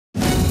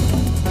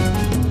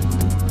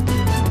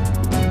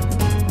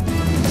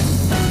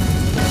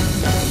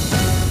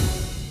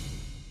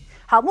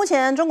好，目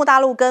前中国大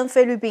陆跟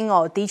菲律宾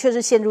的确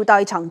是陷入到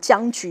一场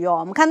僵局哦。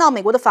我们看到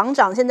美国的防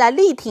长现在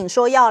力挺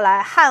说要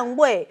来捍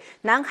卫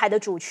南海的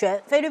主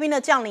权，菲律宾的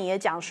将领也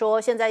讲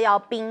说现在要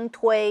兵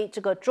推这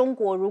个中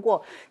国如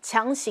果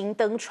强行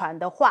登船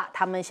的话，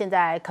他们现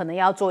在可能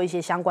要做一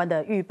些相关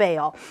的预备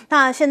哦。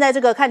那现在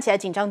这个看起来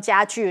紧张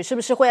加剧，是不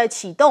是会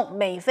启动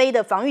美菲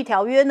的防御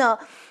条约呢？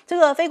这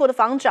个菲国的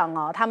防长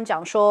啊，他们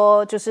讲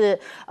说就是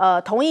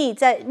同意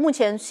在目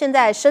前现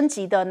在升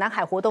级的南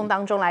海活动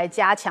当中来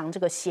加强这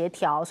个协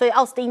调，所以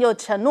奥斯汀就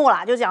承诺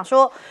啦，就讲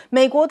说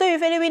美国对于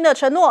菲律宾的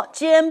承诺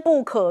坚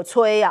不可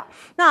摧啊。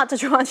那这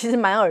句话其实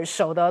蛮耳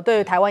熟的，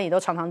对于台湾也都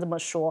常常这么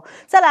说。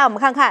再来我们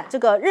看看这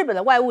个日本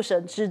的外务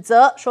省指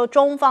责说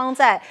中方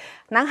在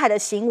南海的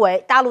行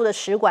为，大陆的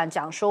使馆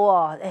讲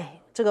说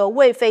这个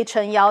为非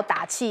撑腰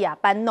打气啊，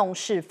搬弄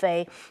是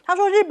非。他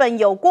说日本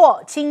有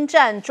过侵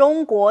占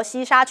中国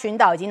西沙群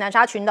岛以及南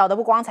沙群岛的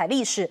不光彩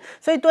历史，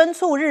所以敦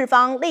促日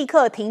方立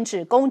刻停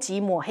止攻击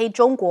抹黑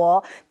中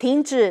国，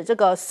停止这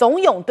个怂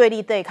恿对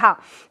立对抗，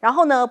然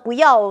后呢不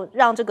要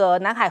让这个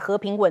南海和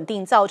平稳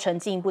定造成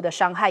进一步的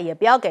伤害，也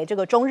不要给这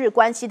个中日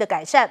关系的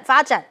改善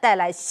发展带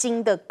来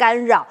新的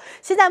干扰。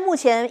现在目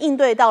前应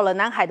对到了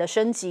南海的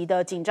升级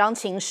的紧张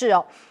情势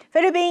哦。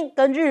菲律宾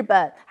跟日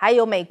本还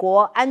有美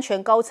国安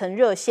全高层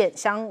热线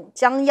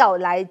将要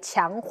来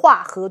强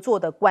化合作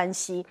的关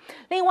系。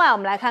另外，我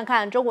们来看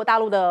看中国大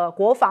陆的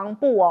国防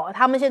部哦，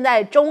他们现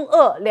在中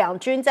俄两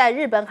军在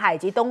日本海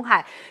及东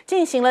海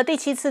进行了第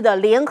7次的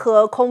联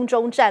合空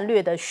中战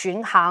略的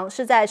巡航，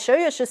是在12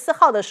月14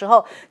号的时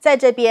候，在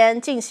这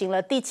边进行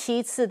了第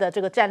7次的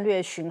这个战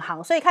略巡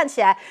航。所以看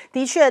起来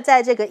的确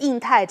在这个印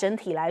太整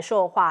体来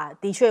说的话，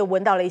的确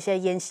闻到了一些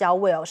烟硝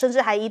味哦，甚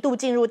至还一度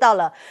进入到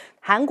了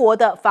韩国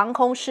的防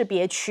空识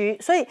别区，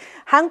所以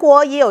韩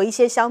国也有一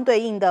些相对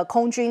应的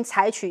空军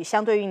采取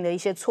相对应的一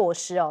些措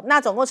施哦。那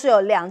总共是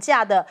有2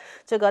架的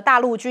这个大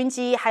陆军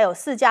机，还有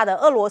4架的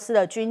俄罗斯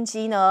的军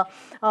机呢，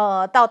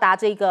到达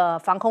这个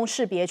防空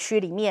识别区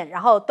里面，然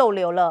后逗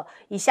留了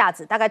一下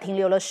子，大概停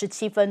留了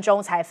17分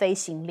钟才飞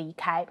行离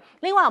开。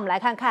另外，我们来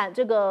看看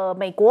这个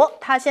美国，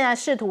他现在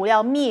试图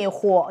要灭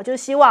火，就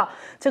希望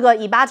这个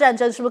以巴战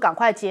争是不是赶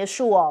快结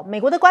束哦？美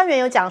国的官员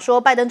有讲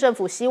说，拜登政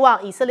府希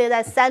望以色列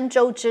在3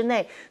周之内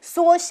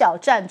缩小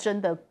战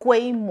争的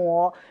规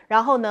模，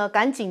然后呢，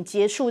赶紧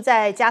结束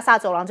在加萨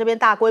走廊这边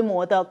大规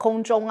模的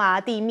空中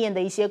啊、地面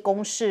的一些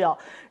攻势哦，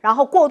然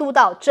后过渡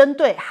到针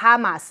对哈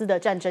马斯的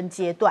战争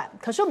阶段。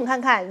可是我们看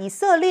看以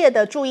色列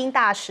的驻英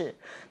大使，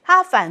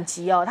他反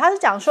击哦，他是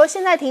讲说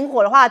现在停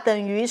火的话，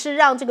等于是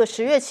让这个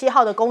10月7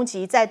号的攻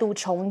击再度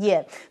重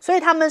演，所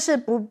以他们是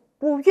不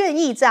愿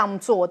意这样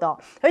做的，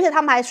而且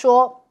他们还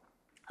说。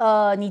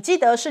你记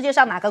得世界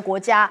上哪个国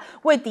家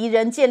为敌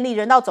人建立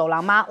人道走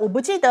廊吗？我不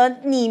记得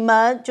你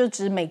们，就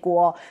指美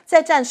国，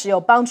在战时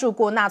有帮助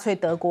过纳粹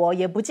德国，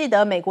也不记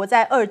得美国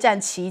在2战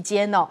期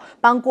间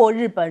帮过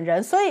日本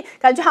人，所以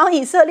感觉好像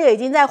以色列已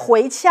经在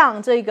回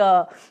呛这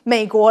个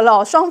美国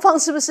了。双方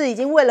是不是已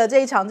经为了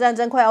这一场战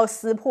争快要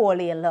撕破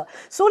脸了？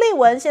苏利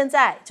文现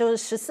在就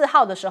是14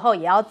号的时候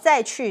也要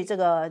再去这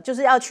个，就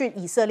是要去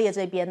以色列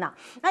这边呐。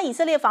那以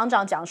色列防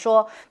长讲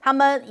说，他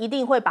们一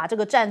定会把这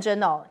个战争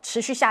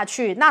持续下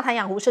去。纳坦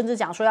雅胡甚至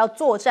讲说要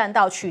作战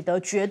到取得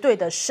绝对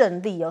的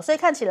胜利哦，所以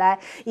看起来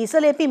以色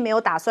列并没有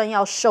打算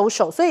要收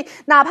手，所以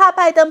哪怕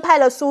拜登派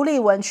了苏利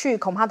文去，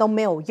恐怕都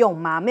没有用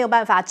嘛，没有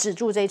办法止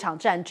住这一场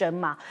战争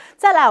嘛。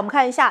再来，我们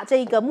看一下这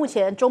一个目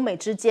前中美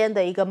之间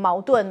的一个矛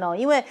盾呢，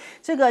因为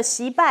这个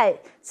习拜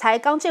才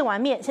刚见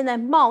完面，现在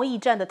贸易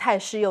战的态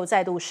势又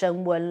再度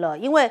升温了。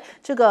因为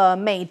这个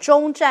美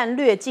中战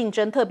略竞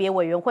争特别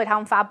委员会他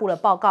们发布了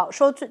报告，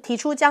说提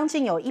出将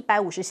近有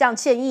150项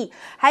建议，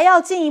还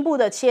要进一步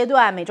的切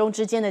断美中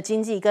之间的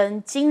经济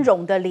跟金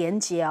融的连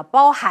结啊，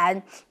包含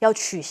要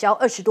取消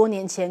20多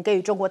年前给予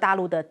中国大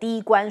陆的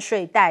低关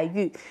税待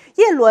遇。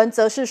叶伦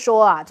则是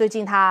说啊，最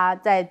近他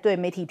在对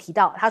媒体提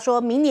到，他说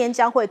明年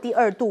将会第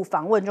2度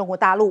访问中国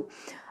大陆。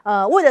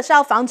为的是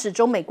要防止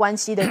中美关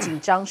系的紧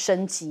张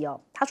升级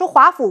哦。他说，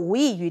华府无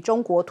意与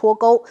中国脱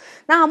钩，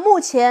那目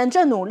前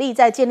正努力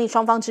在建立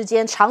双方之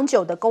间长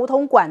久的沟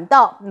通管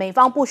道。美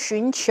方不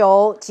寻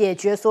求解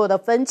决所有的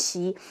分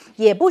歧，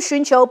也不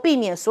寻求避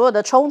免所有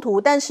的冲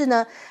突，但是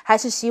呢，还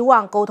是希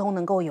望沟通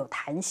能够有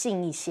弹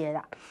性一些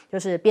啦，就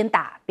是边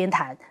打边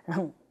谈。然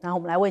后我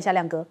们来问一下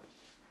亮哥，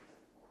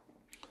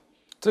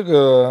这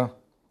个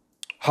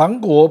韩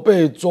国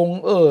被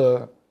中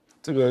俄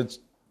这个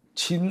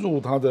侵入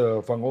它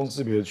的防空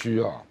识别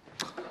区啊，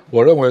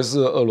我认为是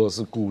俄罗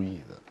斯故意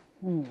的。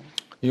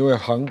因为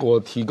韩国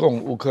提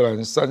供乌克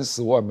兰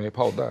30万枚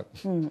炮弹。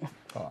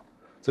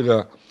这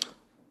个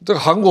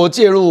韩国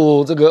介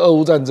入这个俄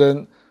乌战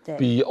争，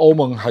比欧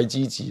盟还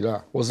积极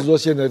啦。我是说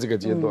现在这个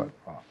阶段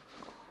啊，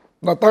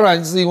那当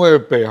然是因为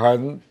北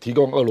韩提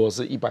供俄罗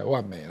斯100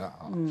万枚了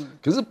啊。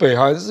可是北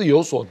韩是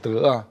有所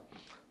得啊，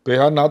北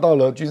韩拿到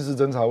了军事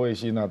侦察卫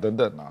星啊等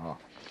等啊。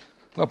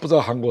那不知道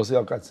韩国是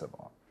要干什么？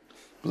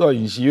不知道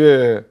尹锡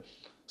悦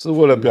是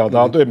为了表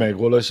达对美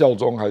国的效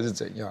忠还是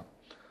怎样？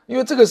因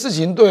为这个事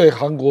情对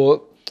韩国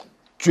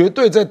绝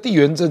对在地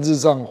缘政治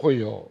上会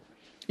有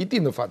一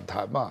定的反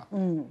弹嘛，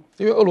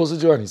因为俄罗斯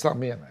就在你上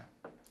面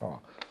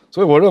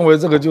所以我认为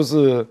这个就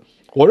是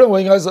我认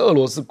为应该是俄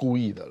罗斯故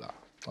意的啦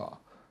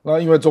那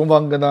因为中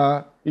方跟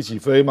他一起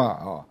飞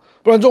嘛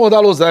不然中国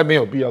大陆实在没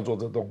有必要做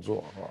这动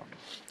作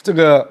这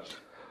个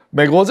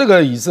美国这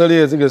个以色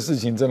列这个事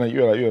情真的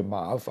越来越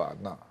麻烦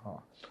了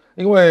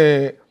因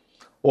为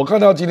我看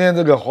到今天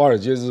这个《华尔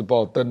街日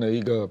报》登了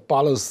一个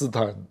巴勒斯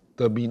坦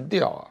的民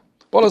调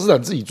巴勒斯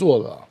坦自己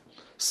做的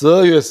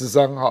12月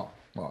13号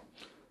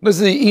那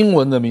是英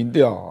文的民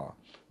调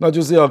那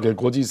就是要给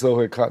国际社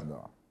会看的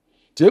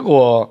结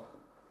果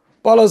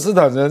巴勒斯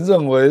坦人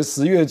认为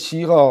10月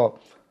7号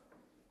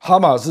哈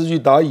马斯去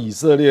打以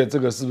色列，这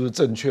个是不是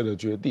正确的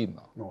决定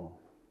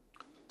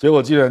结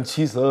果竟然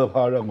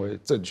72%认为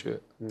正确，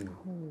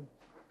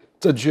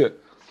正确。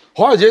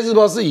华尔街日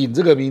报是引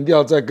这个民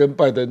调在跟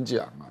拜登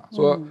讲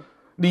说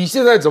你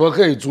现在怎么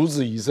可以阻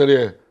止以色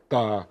列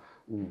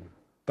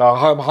打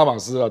哈马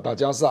斯打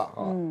加萨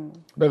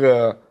那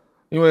个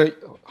因为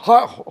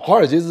华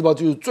尔街日报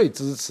就是最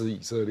支持以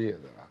色列的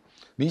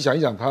你想一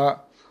想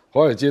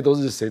华尔街都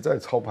是谁在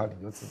操盘，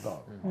你就知道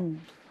了。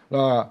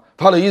那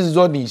他的意思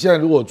说，你现在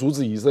如果阻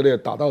止以色列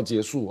打到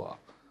结束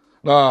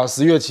那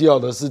10月7号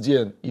的事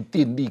件一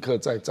定立刻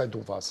再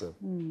度发生。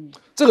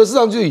这个事实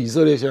上就是以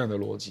色列现在的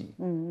逻辑。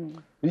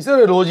以色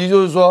列逻辑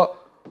就是说，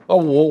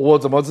我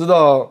怎么知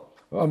道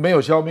没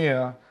有消灭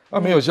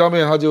没有消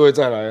灭他就会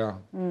再来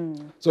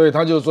所以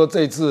他就说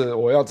这次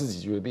我要自己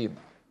决定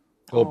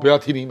我不要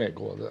听你美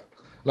国的。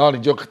然后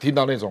你就听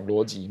到那种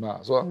逻辑嘛，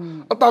说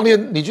当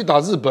年你去打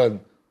日本，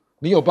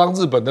你有帮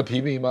日本的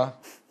平民吗？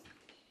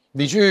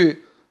你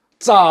去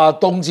炸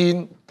东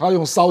京，他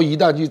用烧夷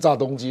弹去炸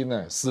东京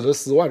死了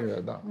10万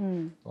人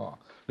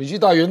你去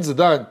打原子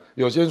弹，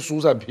有先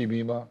疏散平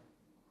民吗？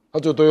他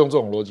就都用这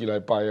种逻辑来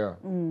掰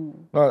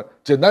那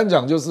简单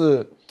讲就是，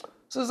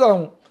事实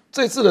上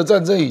这次的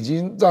战争已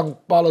经让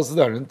巴勒斯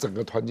坦人整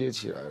个团结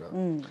起来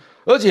了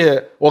而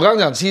且我刚刚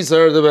讲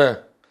72，对不对？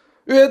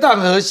约旦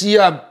河西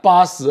岸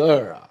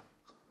82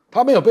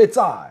他没有被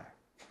炸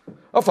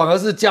反而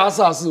是加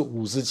萨是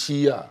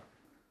57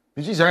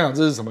你去想想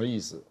这是什么意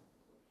思？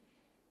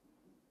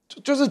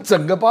就是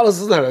整个巴勒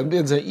斯坦人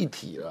变成一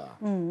体了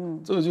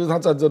这个就是他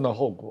战争的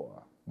后果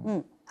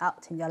好，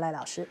请教赖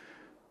老师。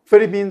菲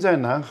律宾在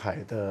南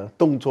海的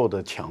动作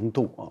的强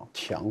度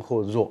强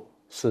或弱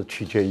是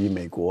取决于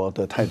美国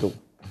的态度。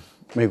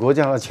美国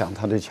叫他强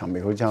他就强，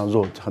美国叫他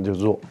弱他就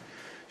弱。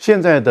现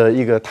在的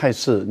一个态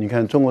势，你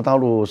看中国大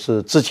陆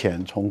是之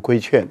前从规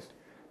劝、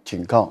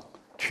警告、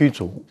驱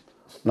逐，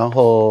然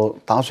后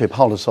打水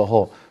炮的时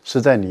候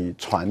是在你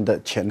船的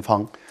前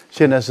方，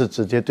现在是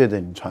直接对着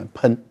你船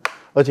喷，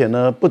而且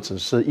呢不只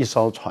是一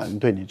艘船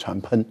对你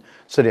船喷，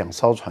是2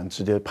艘船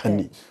直接喷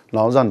你，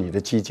然后让你的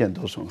基建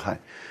都损害。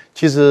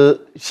其实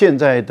现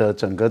在的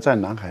整个在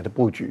南海的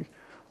布局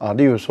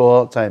例如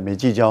说在美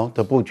济礁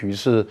的布局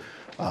是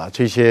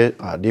这些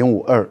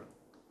052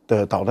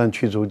的导弹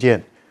驱逐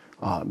舰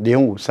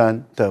053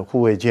的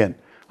护卫舰，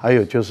还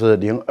有就是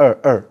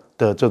022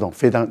的这种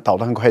飞弹导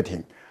弹快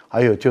艇，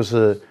还有就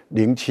是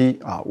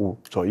075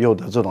左右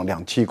的这种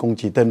2栖攻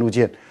击登陆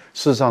舰，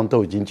事实上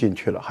都已经进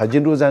去了。海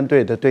军陆战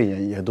队的队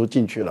员也都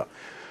进去了。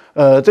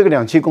这个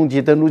2栖攻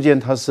击登陆舰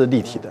它是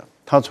立体的，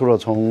它除了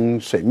从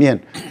水面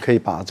可以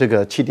把这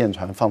个气垫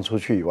船放出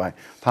去以外，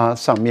它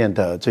上面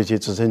的这些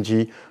直升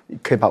机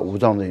可以把武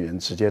装人员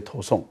直接投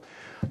送。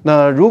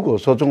那如果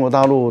说中国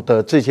大陆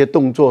的这些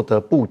动作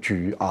的布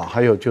局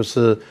还有就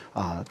是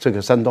这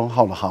个山东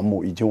号的航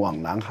母已经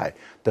往南海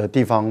的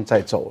地方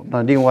在走，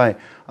那另外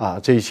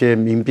这些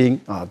民兵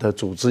的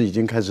组织已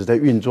经开始在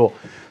运作，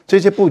这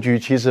些布局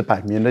其实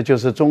摆明的就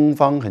是中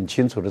方很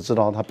清楚的知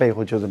道它背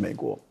后就是美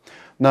国。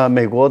那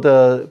美国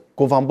的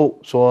国防部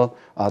说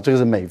这个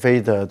是美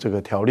菲的这个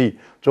条例，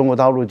中国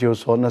大陆就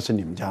说那是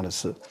你们家的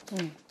事。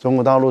中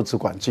国大陆只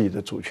管自己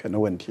的主权的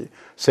问题，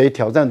谁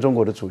挑战中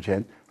国的主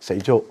权，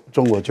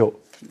中国就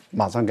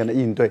马上跟他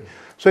应对。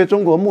所以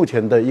中国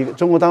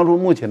大陆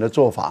目前的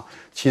做法，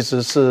其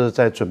实是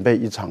在准备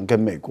一场跟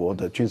美国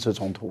的军事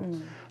冲突。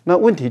那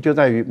问题就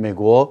在于美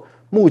国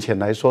目前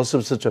来说是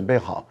不是准备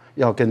好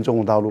要跟中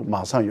国大陆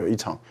马上有一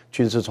场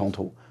军事冲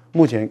突？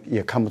目前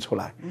也看不出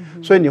来，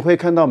所以你会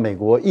看到美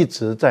国一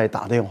直在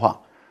打电话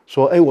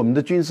说，我们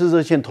的军事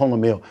热线通了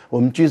没有？我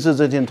们军事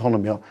热线通了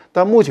没有？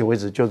到目前为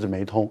止就是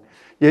没通。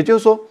也就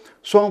是说，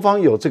双方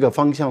有这个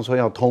方向说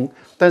要通，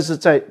但是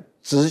在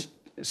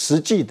实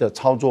际的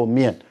操作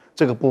面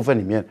这个部分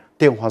里面，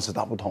电话是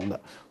打不通的。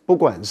不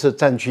管是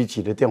战区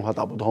级的电话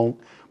打不通，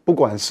不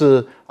管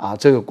是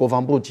这个国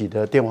防部级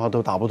的电话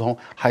都打不通，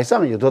海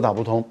上也都打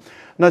不通。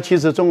那其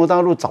实中国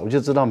大陆早就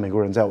知道美国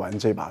人在玩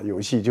这把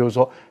游戏，就是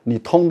说你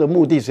通的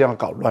目的是要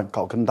搞乱、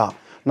搞更大。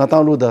那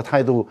大陆的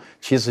态度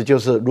其实就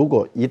是，如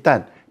果一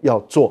旦要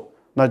做，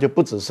那就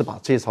不只是把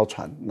这艘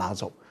船拿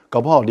走，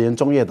搞不好连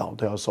中业岛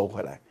都要收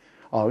回来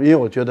因为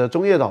我觉得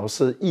中业岛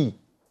是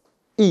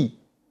易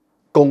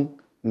攻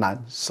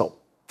难守，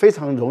非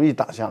常容易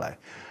打下来。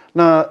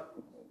那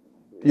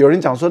有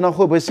人讲说，那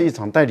会不会是一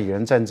场代理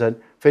人战争？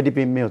菲律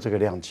宾没有这个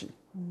量级，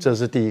这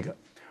是第一个。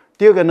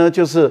第二个呢，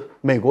就是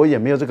美国也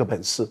没有这个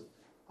本事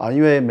啊，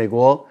因为美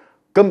国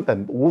根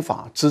本无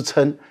法支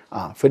撑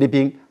菲律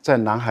宾在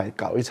南海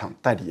搞一场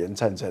代理人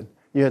战争，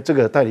因为这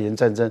个代理人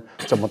战争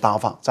怎么打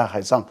法，在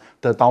海上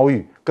的岛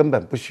屿根本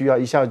不需要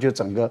一下就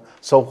整个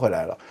收回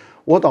来了。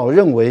我倒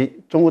认为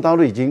中国大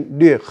陆已经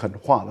略狠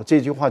化了，这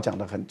句话讲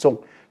得很重，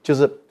就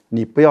是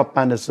你不要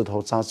搬着石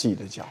头砸自己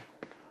的脚。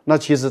那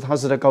其实他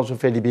是在告诉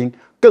菲律宾，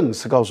更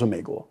是告诉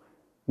美国，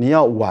你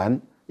要玩，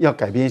要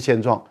改变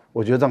现状，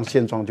我觉得让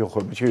现状就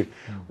回不去。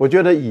我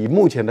觉得以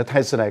目前的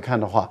态势来看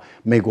的话，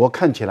美国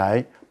看起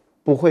来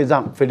不会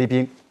让菲律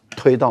宾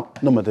推到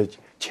那么的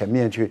前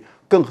面去，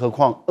更何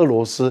况俄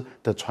罗斯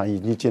的船已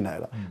经进来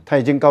了，他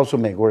已经告诉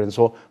美国人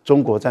说，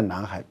中国在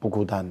南海不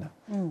孤单了。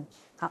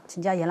好，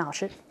请教严老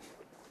师。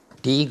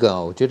第一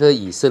个，我觉得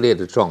以色列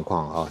的状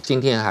况啊，今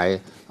天还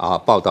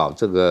报道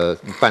这个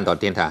半岛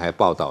电台还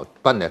报道，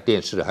半岛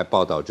电视还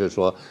报道，就是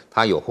说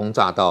他有轰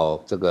炸到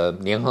这个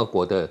联合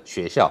国的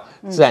学校，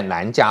是在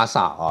南加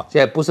萨啊，现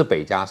在不是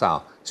北加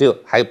萨，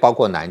还包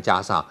括南加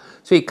萨，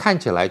所以看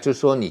起来就是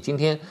说，你今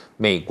天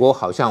美国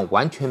好像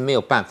完全没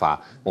有办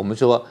法，我们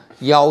说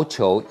要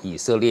求以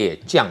色列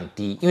降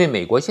低，因为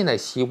美国现在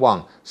希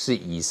望是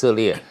以色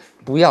列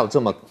不要这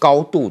么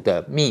高度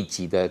的密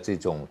集的这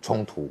种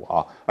冲突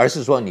啊，而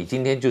是说你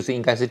今天就是应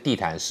该是地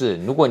毯式。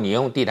如果你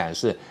用地毯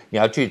式，你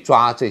要去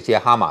抓这些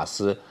哈马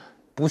斯，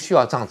不需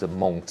要这样子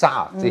猛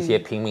炸这些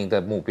平民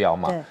的目标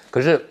嘛？可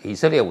是以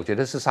色列我觉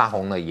得是杀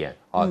红了眼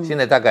啊，现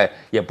在大概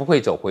也不会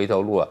走回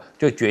头路了，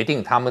就决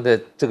定他们的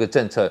这个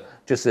政策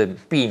就是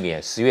避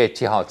免10月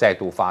7号再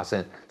度发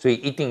生，所以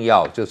一定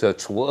要就是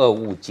除恶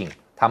务尽。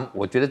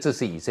我觉得这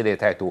是以色列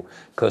态度，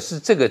可是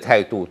这个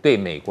态度对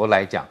美国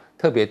来讲，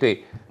特别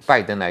对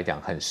拜登来讲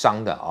很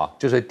伤的啊。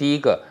就是第一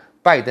个，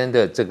拜登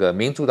的这个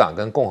民主党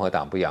跟共和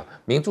党不一样，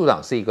民主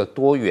党是一个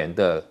多元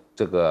的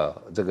这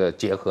个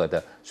结合的，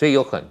所以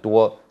有很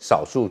多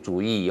少数主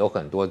义，有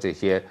很多这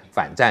些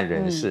反战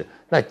人士。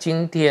那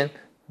今天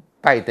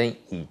拜登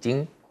已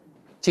经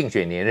竞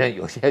选连任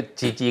有些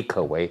岌岌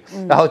可危，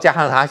然后加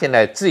上他现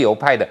在自由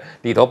派的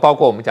里头，包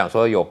括我们讲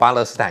说有巴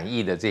勒斯坦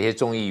裔的这些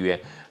众议员，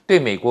对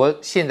美国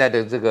现在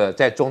的这个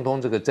在中东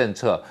这个政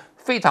策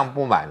非常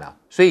不满了，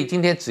所以今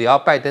天只要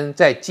拜登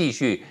再继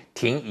续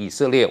挺以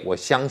色列，我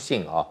相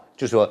信啊，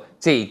就说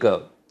这一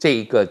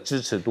个支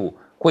持度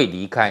会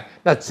离开。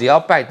那只要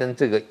拜登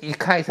这个一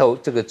开头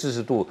这个支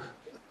持度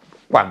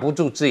管不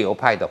住自由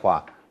派的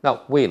话，那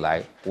未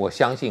来我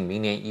相信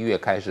明年1月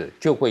开始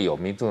就会有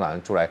民主党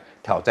人出来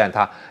挑战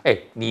他。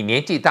你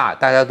年纪大，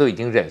大家都已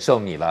经忍受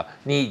你了，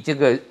你这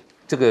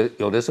个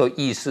有的时候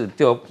意识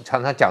就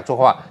常常讲错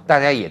话，大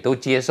家也都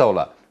接受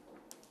了。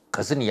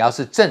可是你要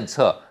是政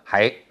策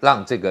还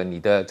让你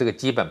的这个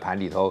基本盘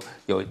里头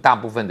有大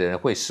部分的人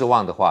会失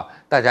望的话，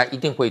大家一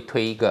定会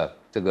推一个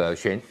这个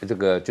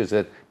就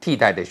是替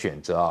代的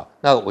选择啊。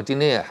那我今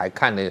天也还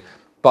看了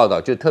报道，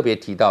就特别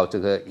提到这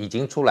个已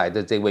经出来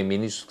的这位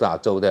明尼苏达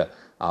州的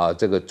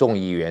这个众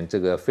议员这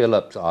个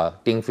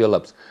Dean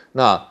Phillips，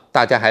 那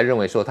大家还认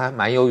为说他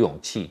蛮有勇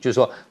气，就是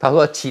说他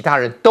说其他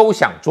人都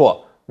想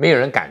做，没有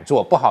人敢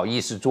做，不好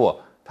意思做。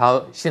他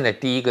现在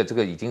第一个这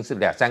个已经是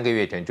2-3个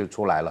月前就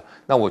出来了。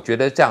那我觉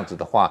得这样子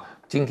的话，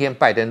今天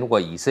拜登如果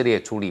以色列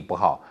处理不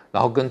好，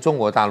然后跟中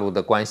国大陆的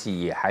关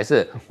系也还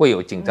是会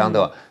有紧张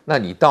的，那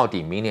你到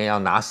底明年要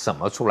拿什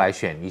么出来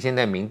选？你现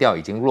在民调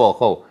已经落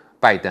后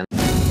拜登。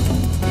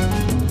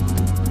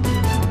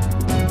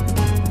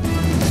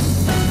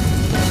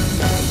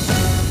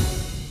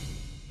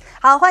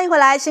好，欢迎回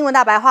来，新闻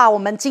大白话。我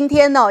们今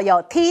天呢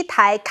有 T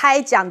台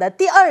开讲的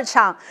第2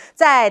场，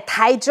在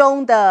台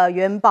中的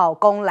元宝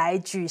宫来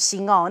举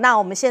行哦。那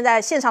我们现在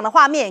现场的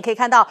画面也可以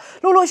看到，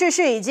陆陆续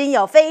续已经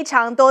有非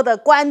常多的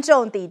观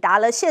众抵达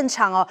了现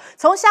场哦。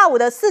从下午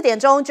的4点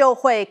钟就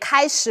会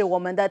开始我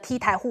们的 T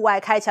台户外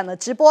开讲的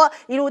直播，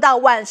一路到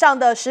晚上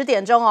的10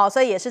点钟哦。所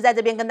以也是在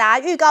这边跟大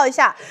家预告一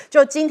下，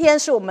就今天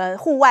是我们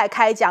户外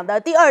开讲的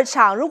第2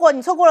场。如果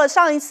你错过了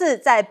上一次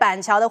在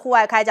板桥的户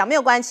外开讲，没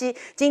有关系，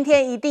今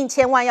天一定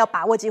千万要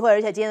把握机会，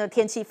而且今天的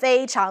天气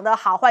非常的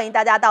好，欢迎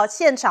大家到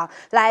现场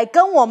来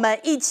跟我们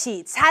一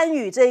起参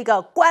与这个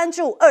关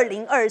注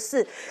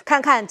2024，看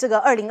看这个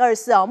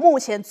2024哦，目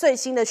前最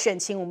新的选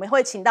情，我们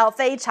会请到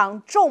非常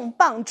重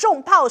磅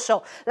重炮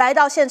手来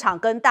到现场，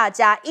跟大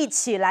家一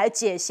起来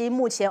解析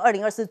目前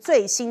2024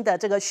最新的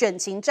这个选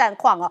情战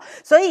况哦。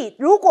所以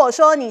如果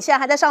说你现在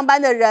还在上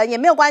班的人也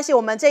没有关系，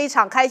我们这一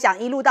场开讲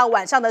一路到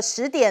晚上的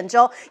10点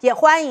钟，也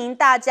欢迎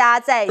大家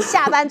在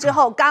下班之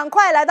后赶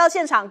快来到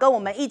现场，跟我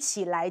们一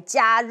起来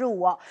加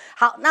入哦。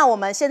好，那我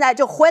们现在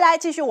就回来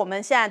继续我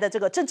们现在的这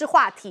个政治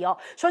话题哦。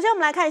首先我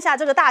们来看一下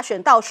这个大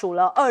选倒数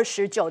了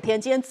29天，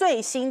今天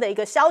最新的一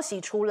个消息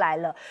出来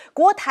了，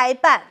国台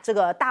办这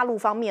个大陆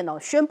方面哦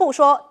宣布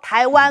说，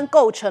台湾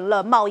构成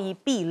了贸易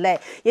壁垒，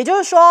也就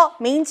是说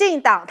民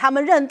进党他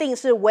们认定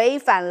是违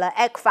反了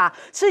ECFA，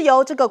 是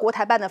由这个国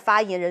台办的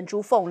发言人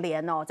朱凤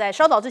莲哦在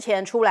稍早之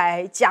前出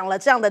来讲了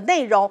这样的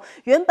内容。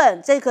原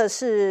本这个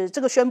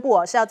宣布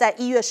哦是要在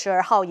1月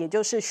12号，也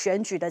就是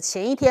选举的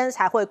前一天天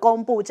才会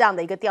公布这样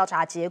的一个调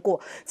查结果，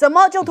怎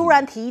么就突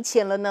然提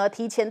前了呢？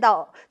提前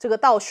到这个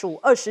倒数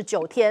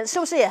29天，是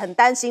不是也很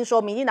担心说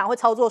民进党会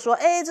操作说，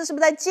这是不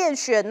是在介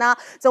选呢？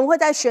怎么会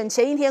在选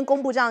前一天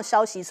公布这样的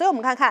消息？所以我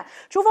们看看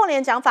朱凤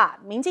莲讲法，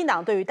民进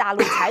党对于大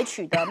陆采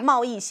取的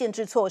贸易限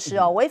制措施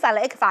违反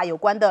了 ECFA 有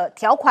关的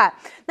条款。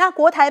那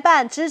国台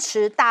办支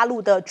持大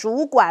陆的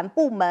主管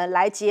部门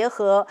来结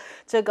合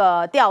这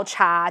个调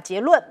查结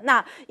论，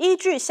那依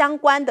据相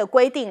关的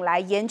规定来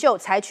研究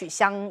采取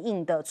相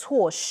应的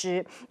措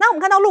施。那我们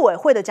看到陆委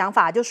会的讲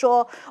法就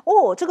说，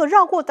这个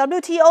绕过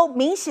WTO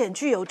明显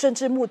具有政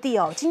治目的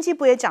经济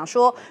部也讲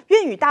说，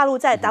愿与大陆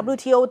在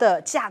WTO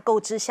的架构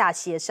之下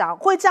协商。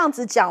会这样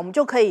子讲，我们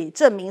就可以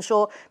证明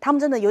说他们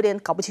真的有点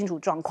搞不清楚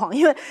状况，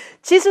因为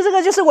其实这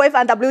个就是违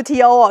反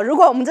WTO 如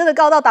果我们真的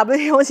告到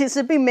WTO， 其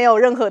实并没有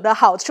任何的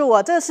好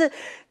处这是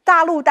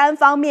大陆单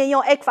方面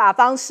用 ECFA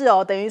方式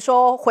等于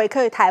说回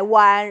馈台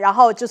湾，然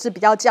后就是比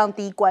较降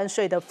低关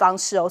税的方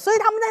式所以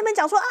他们在那边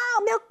讲说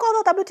我们要告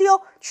到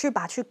WTO， 去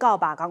吧，去告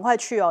吧，赶快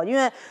去因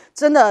为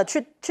真的去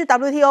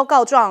WTO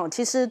告状，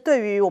其实对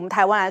于我们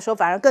台湾来说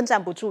反而更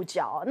站不住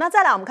脚那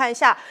再来我们看一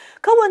下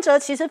柯文哲，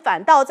其实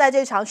反倒在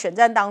这场选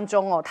战当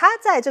中他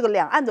在这个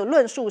两岸的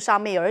论述上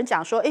面，有人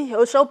讲说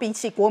有时候比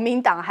起国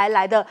民党还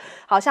来的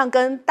好像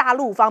跟大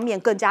陆方面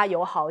更加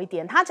友好一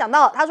点。他讲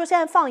到，他说现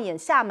在放眼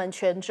厦门、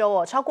泉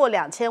州超过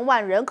2000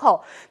万人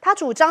口，他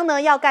主张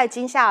呢要盖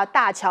金厦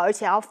大桥，而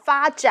且要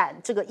发展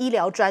这个医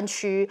疗专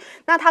区。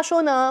那他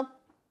说呢，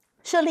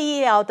设立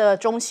医疗的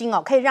中心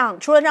可以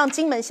除了让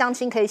金门乡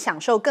亲可以享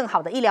受更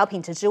好的医疗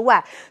品质之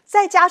外，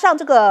再加上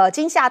这个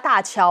金厦大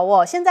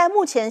桥现在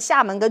目前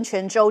厦门跟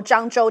泉州、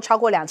漳州超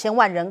过2000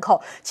万人口，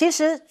其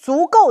实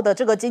足够的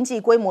这个经济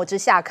规模之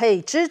下，可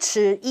以支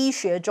持医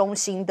学中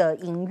心的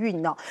营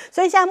运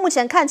所以现在目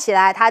前看起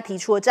来，他提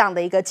出了这样的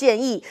一个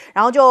建议，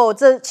然后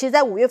其实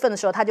在5月份的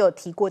时候，他就有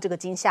提过这个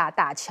金厦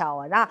大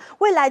桥那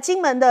未来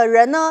金门的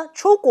人呢，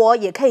出国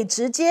也可以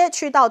直接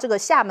去到这个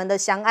厦门的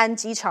翔安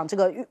机场，这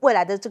个未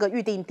来的这个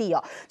预定地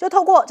就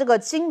透过这个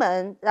金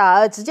门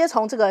直接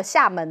从这个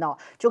厦门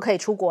就可以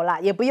出国了，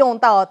也不用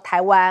到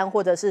台湾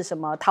或者是什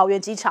么桃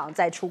园机场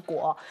再出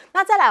国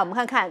那再来我们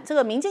看看这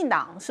个民进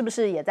党是不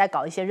是也在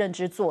搞一些认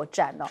知作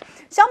战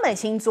萧美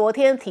琴昨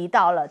天提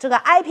到了这个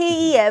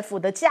IPEF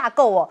的架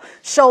构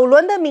首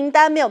轮的名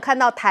单没有看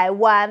到台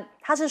湾，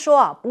他是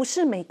说不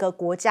是每个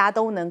国家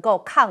都能够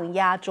抗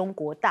压中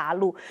国大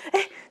陆。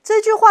这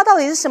句话到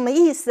底是什么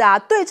意思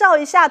对照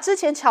一下，之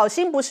前巧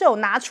芯不是有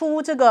拿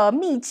出这个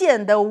密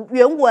件的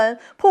原文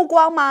曝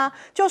光吗？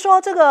就说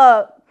这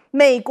个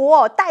美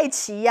国戴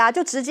奇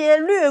就直接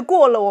略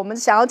过了我们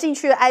想要进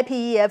去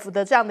IPEF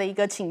的这样的一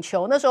个请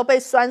求，那时候被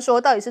酸说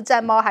到底是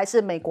战猫还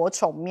是美国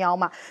宠喵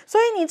嘛，所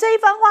以你这一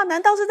番话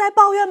难道是在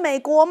抱怨美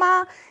国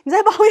吗？你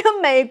在抱怨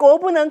美国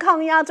不能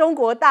抗压中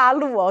国大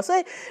陆所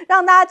以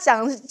让大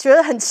家觉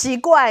得很奇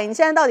怪，你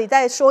现在到底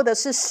在说的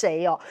是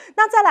谁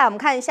那再来我们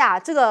看一下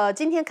这个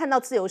今天看到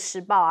自由时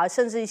报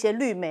甚至一些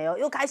绿媒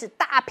又开始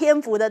大篇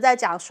幅的在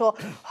讲说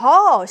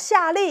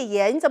夏立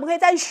言你怎么可以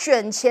在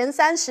选前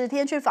30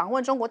天去访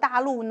问中国大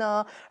陆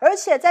呢？而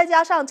且再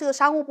加上这个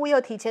商务部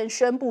又提前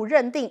宣布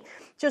认定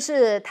就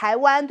是台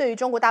湾对于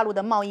中国大陆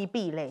的贸易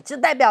壁垒，这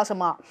代表什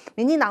么？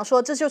民进党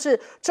说这就是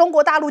中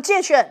国大陆介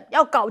选，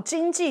要搞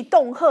经济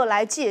恫吓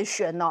来介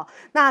选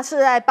那是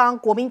在帮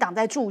国民党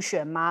在助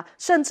选吗？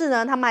甚至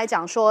呢他们还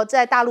讲说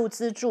在大陆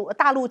资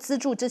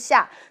助之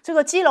下，这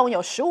个基隆有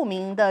15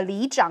名的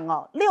里长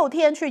6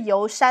天去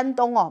游山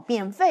东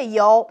免费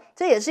游，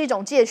这也是一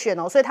种介选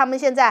所以他们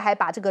现在还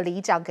把这个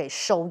里长给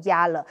收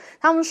押了。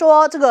他们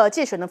说这个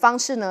介选的方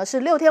式呢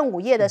是6天5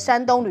夜的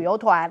山东旅游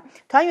团，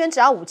团员只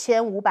要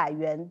5500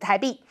元台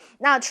币，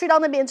那去到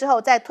那边之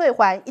后再退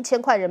还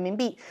1000块人民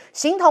币，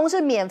形同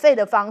是免费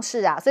的方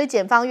式所以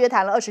检方约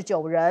谈了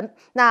29人，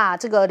那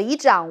这个里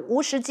长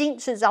吴时金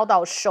是遭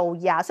到收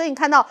押。所以你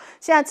看到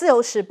现在自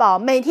由时报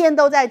每天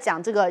都在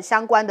讲这个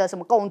相关的什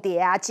么共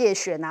谍介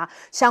选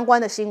相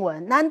关的新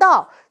闻，难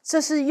道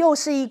这是又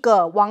是一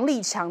个王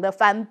立强的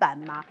翻版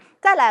吗？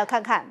再来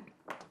看看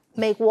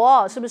美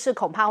国是不是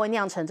恐怕会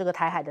酿成这个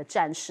台海的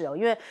战事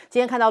因为今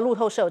天看到路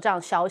透社有这样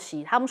的消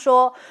息，他们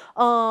说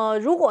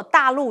如果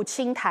大陆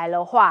侵台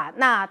的话，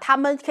那他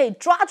们可以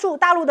抓住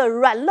大陆的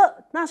软肋，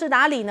那是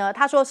哪里呢？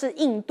他说是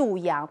印度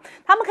洋，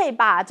他们可以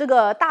把这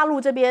个大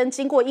陆这边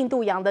经过印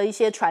度洋的一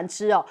些船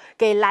只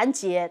给拦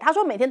截。他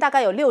说每天大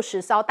概有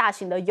60艘大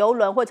型的邮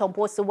轮会从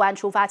波斯湾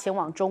出发前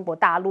往中国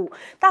大陆，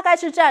大概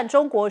是占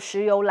中国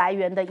石油来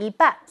源的1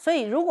半，所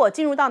以如果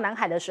进入到南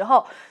海的时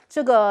候，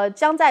这个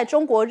将在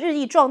中国日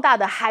益壮大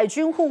的海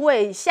军护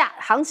卫下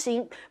航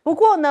行。不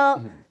过呢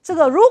这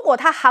个如果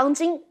它航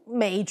经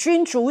美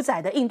军主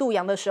宰的印度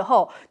洋的时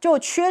候，就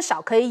缺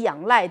少可以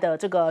仰赖的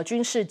这个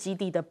军事基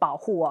地的保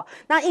护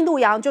那印度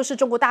洋就是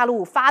中国大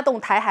陆发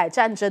动台海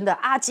战争的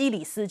阿基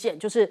里斯腱，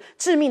就是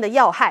致命的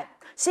要害。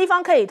西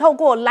方可以透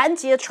过拦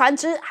截船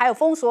只，还有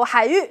封锁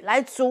海域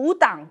来阻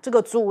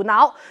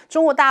挠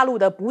中国大陆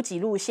的补给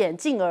路线，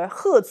进而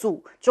嚇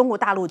阻中国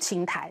大陆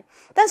侵台。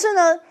但是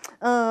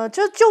呢，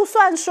就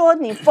算说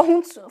你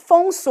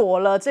封锁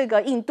了这个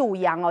印度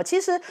洋哦，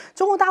其实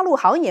中国大陆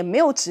好像也没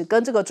有只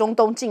跟这个中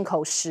东进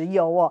口石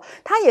油哦，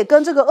它也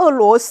跟这个俄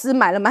罗斯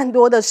买了蛮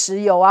多的石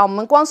油啊。我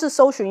们光是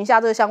搜寻一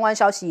下这个相关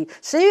消息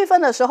，11月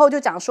份的时候就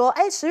讲说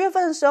，10月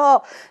份的时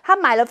候他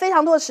买了非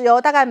常多的石油，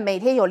大概每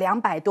天有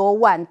200多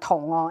万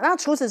桶哦。那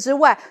除此之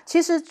外，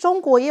其实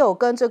中国也有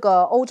跟这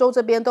个欧洲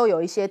这边都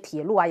有一些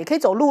铁路啊，也可以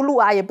走陆路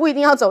啊，也不一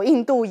定要走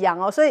印度洋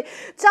哦。所以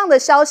这样的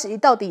消息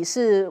到底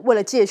是为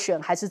了介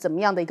选还是怎么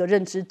样的一个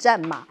认知战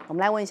嘛？我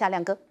们来问一下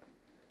亮哥。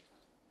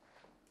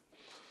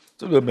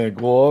这个美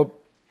国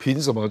凭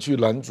什么去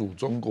拦阻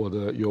中国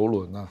的邮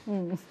轮啊？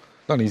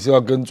那你是要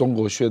跟中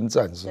国宣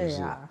战是不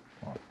是？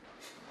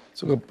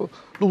这个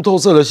路透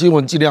社的新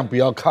闻尽量不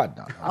要看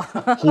啊，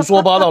胡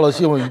说八道的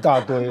新闻一大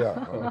堆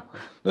啊。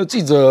那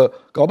记者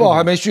搞不好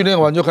还没训练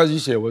完就开始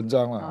写文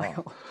章了啊。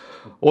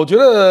我觉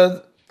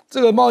得这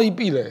个贸易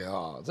壁垒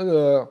啊，这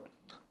个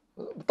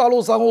大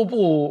陆商务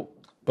部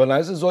本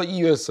来是说1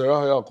月12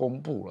号要公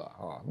布了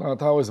啊，那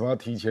他为什么要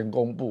提前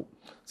公布？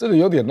这个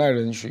有点耐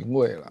人寻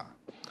味了。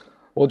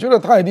我觉得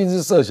他一定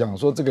是设想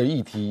说这个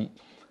议题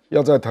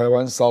要在台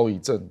湾烧一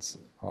阵子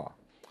啊，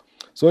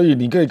所以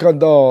你可以看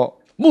到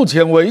目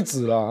前为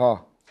止了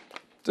哈，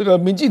这个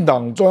民进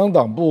党中央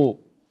党部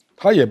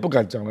他也不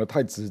敢讲得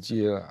太直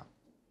接了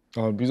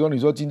啊，比如说你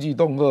说经济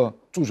恫吓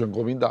助选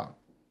国民党，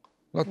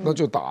那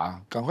就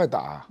打，赶快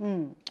打，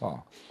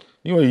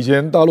因为以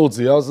前大陆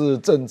只要是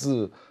政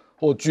治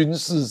或军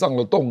事上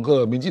的恫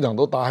吓，民进党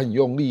都打很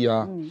用力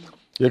啊，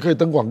也可以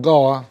登广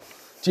告啊，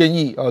建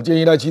议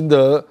赖清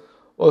德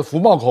服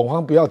贸恐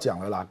慌不要讲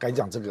了啦，改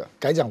讲这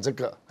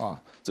个啊，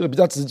这个比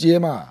较直接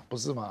嘛，不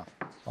是吗？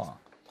啊，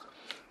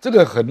这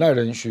个很耐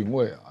人寻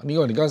味啊。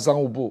你看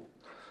商务部，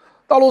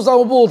大陆商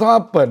务部他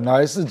本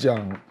来是讲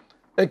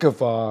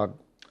ECFA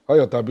还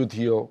有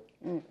WTO，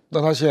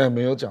那他现在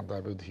没有讲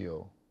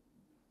WTO，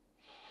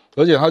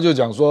 而且他就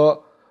讲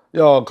说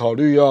要考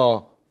虑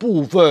要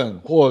部分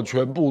或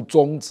全部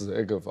终止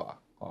ECFA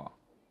啊，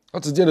他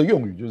直接的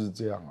用语就是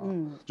这样啊，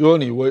就说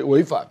你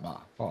违反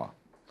嘛啊。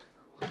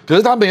可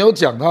是他没有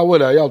讲他未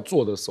来要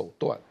做的手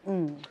段，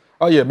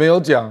也没有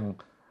讲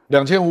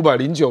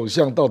2509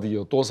项到底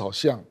有多少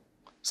项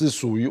是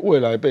属于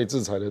未来被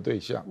制裁的对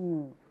象，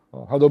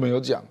他都没有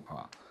讲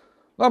啊。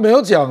那没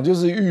有讲就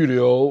是预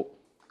留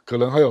可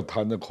能还有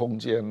谈的空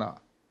间呐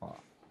啊。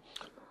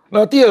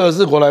那第二个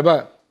是国台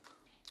办，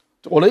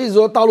我的意思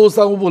说，大陆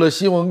商务部的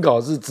新闻稿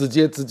是直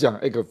接只讲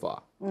ECFA，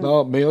然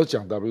后没有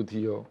讲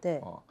WTO， 对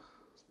啊，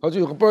他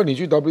就不然你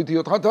去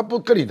WTO， 他不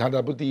跟你谈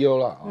WTO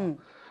了啊。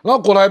然后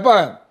国台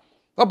办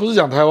他不是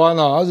讲台湾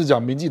啊，他是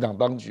讲民进党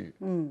当局，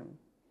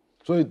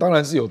所以当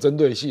然是有针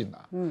对性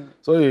啦，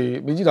所以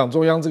民进党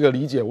中央这个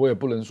理解我也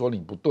不能说你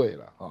不对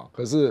了啊。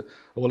可是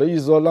我的意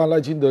思说，让赖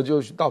清德就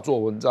去大做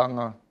文章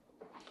啊，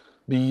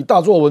你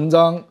大做文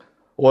章，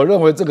我认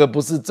为这个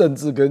不是政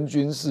治跟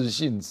军事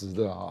性质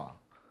的啊，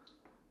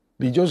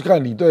你就是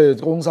看你对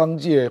工商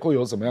界会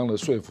有什么样的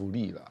说服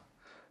力啦。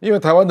因为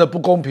台湾的不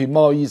公平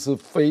贸易是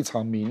非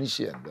常明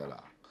显的啦。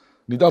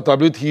你到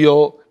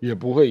WTO 也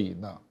不会赢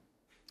啊，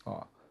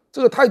这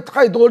个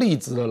太多例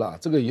子了啦，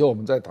这个以后我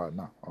们再谈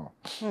啦啊。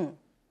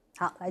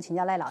好，来请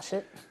教赖老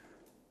师。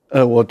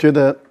我觉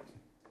得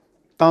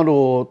大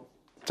陆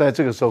在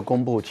这个时候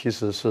公布，其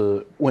实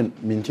是问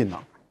民进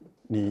党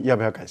你要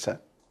不要改善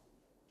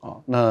啊？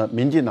那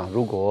民进党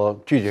如果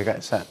拒绝改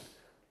善，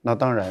那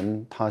当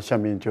然他下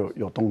面就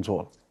有动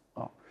作了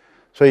啊。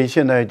所以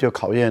现在就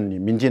考验你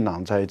民进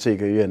党在这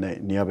个月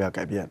内你要不要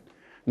改变。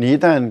你一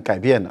旦改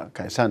变了、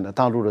改善了，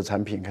大陆的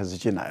产品开始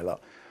进来了，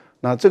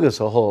那这个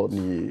时候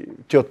你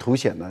就凸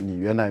显了你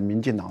原来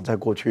民进党在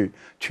过去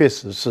确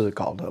实是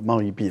搞的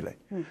贸易壁垒。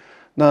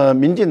那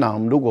民进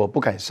党如果不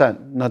改善，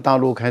那大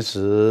陆开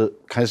始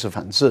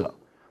反制了，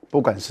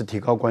不管是提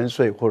高关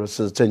税或者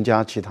是增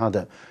加其他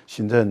的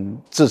行政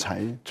制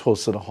裁措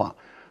施的话，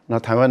那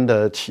台湾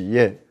的企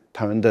业、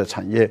台湾的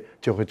产业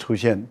就会出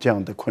现这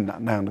样的困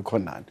难、那样的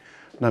困难。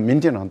那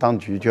民进党当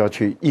局就要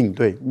去应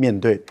对、面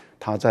对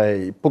他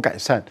在不改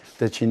善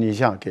的情形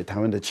下给台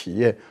湾的企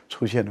业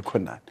出现的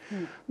困难。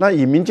那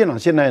以民进党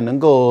现在能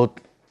够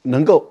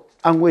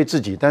安慰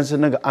自己，但是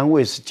那个安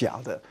慰是假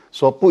的，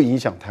说不影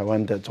响台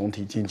湾的总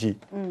体经济，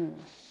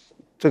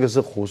这个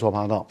是胡说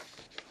八道。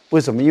为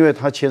什么？因为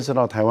它牵涉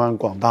到台湾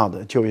广大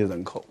的就业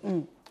人口，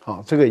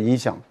好，这个影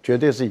响绝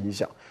对是影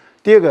响。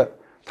第二个，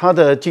它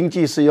的经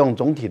济是用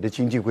总体的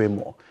经济规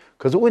模。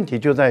可是问题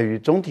就在于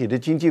总体的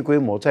经济规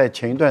模，在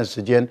前一段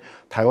时间，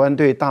台湾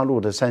对大陆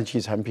的3C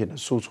产品的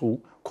输出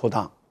扩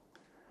大。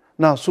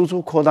那输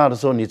出扩大的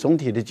时候，你总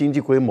体的经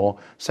济规模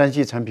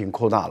3C产品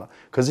扩大了。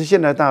可是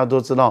现在大家都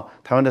知道，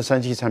台湾的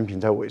3C产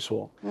品在萎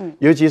缩，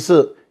尤其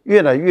是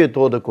越来越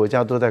多的国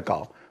家都在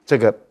搞这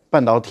个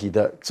半导体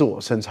的自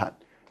我生产，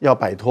要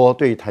摆脱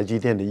对台积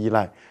电的依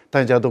赖，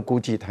大家都估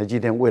计台积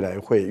电未来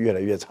会越来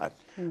越惨。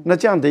那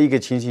这样的一个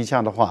情形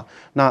下的话，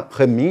那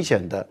很明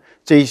显的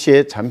这一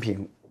些产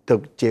品的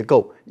结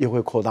构也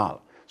会扩大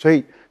了。所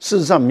以事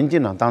实上，民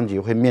进党当局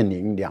会面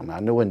临两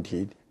难的问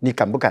题：你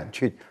敢不敢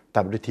去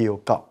WTO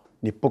告？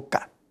你不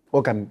敢，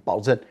我敢保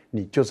证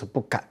你就是不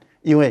敢，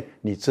因为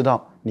你知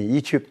道你一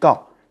去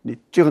告，你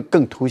就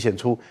更凸显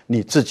出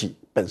你自己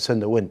本身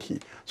的问题，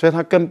所以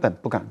他根本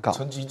不敢告。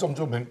陈吉仲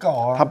就没告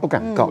啊，他不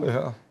敢告，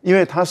因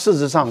为他事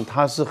实上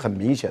他是很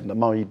明显的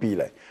贸易壁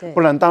垒，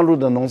不然大陆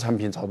的农产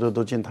品早就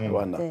都进台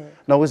湾了，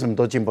那为什么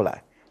都进不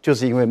来？就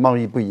是因为贸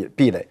易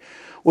壁垒。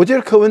我觉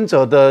得柯文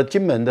哲的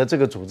金门的这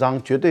个主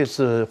张，绝对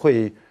是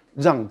会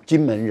让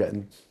金门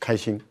人开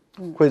心，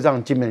会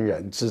让金门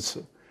人支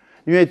持，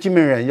因为金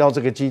门人要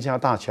这个金厦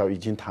大桥已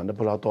经谈了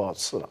不知道多少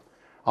次了。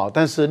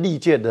但是历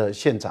届的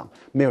县长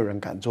没有人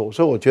敢做，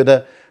所以我觉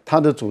得他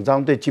的主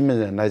张对金门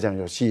人来讲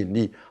有吸引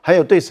力，还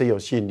有对谁有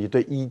吸引力？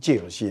对医界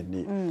有吸引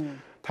力。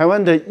台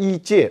湾的医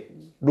界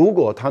如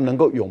果他能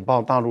够拥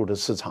抱大陆的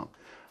市场，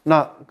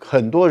那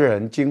很多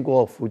人经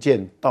过福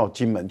建到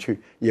金门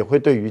去，也会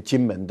对于金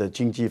门的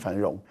经济繁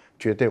荣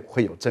绝对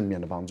会有正面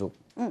的帮助。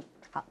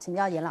好，请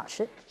教严老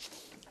师。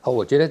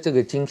我觉得这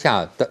个金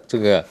厦的这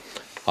个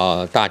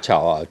大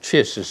桥啊，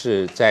确实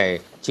是在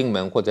金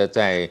门或者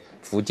在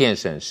福建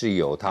省是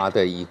有它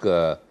的一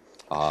个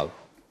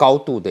高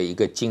度的一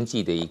个经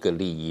济的一个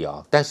利益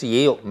啊，但是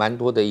也有蛮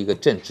多的一个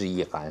政治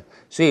意涵，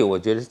所以我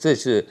觉得这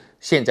是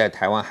现在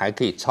台湾还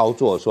可以操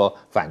作说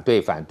反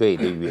对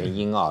的原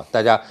因啊，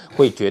大家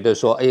会觉得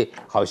说，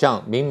好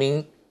像明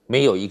明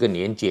没有一个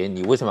连结，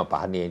你为什么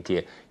把它连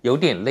接？有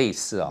点类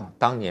似啊，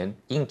当年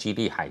英吉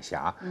利海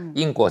峡，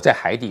英国在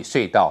海底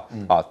隧道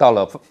到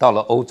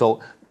了欧洲，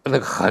那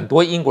个很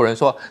多英国人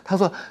说，他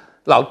说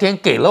老天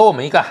给了我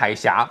们一个海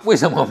峡，为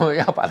什么我们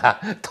要把它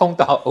通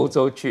到欧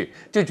洲去？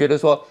就觉得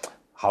说，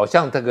好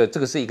像这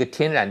个是一个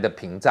天然的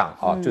屏障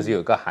啊，就是有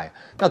一个海。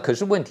那可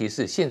是问题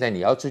是，现在你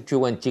要去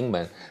问金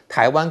门，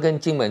台湾跟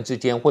金门之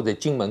间，或者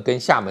金门跟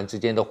厦门之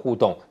间的互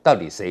动，到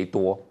底谁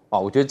多啊？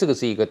我觉得这个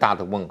是一个大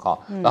的问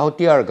号。然后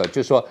第二个就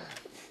是说，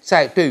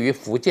在对于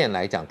福建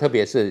来讲，特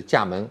别是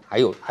厦门，还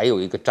有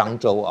一个漳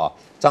州啊，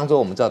漳州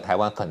我们知道台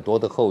湾很多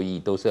的后裔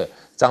都是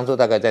漳州，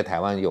大概在台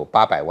湾有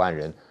800万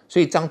人，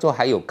所以漳州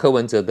还有柯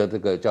文哲的这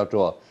个叫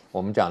做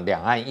我们讲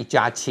两岸一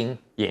家亲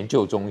研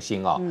究中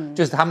心啊，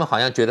就是他们好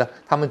像觉得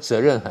他们责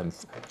任很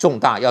重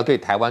大，要对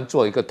台湾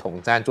做一个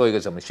统战，做一个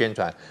什么宣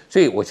传，所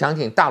以我相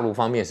信大陆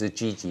方面是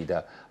积极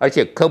的，而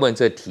且柯文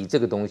哲提这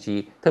个东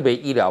西，特别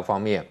医疗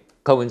方面，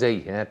柯文哲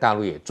以前在大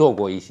陆也做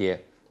过一些，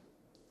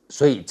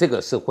所以这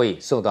个是会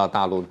受到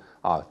大陆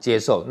接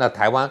受。那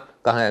台湾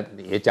刚才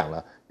也讲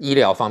了，医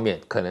疗方面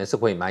可能是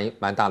会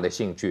蛮大的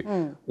兴趣。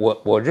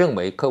我认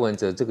为柯文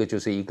哲这个就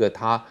是一个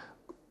他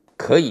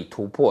可以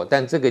突破，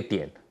但这个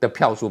点的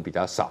票数比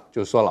较少，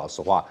就说老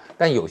实话。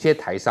但有些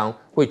台商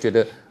会觉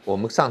得，我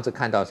们上次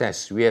看到在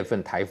10月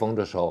份台风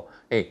的时候，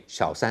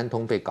小三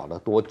通被搞了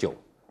多久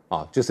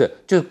啊？就是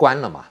关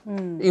了嘛，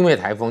因为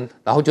台风，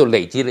然后就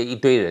累积了一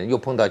堆人，又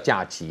碰到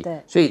假期，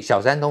所以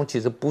小三通其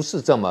实不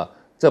是这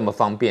么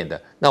方便的。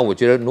那我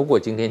觉得，如果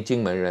今天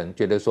金门人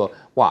觉得说，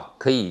哇，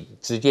可以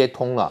直接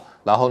通了，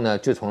然后呢，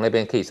就从那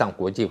边可以上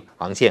国际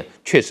航线，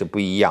确实不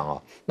一样哦。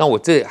那我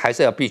这还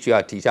是必须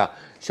要提一下，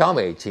萧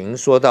美琴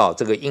说到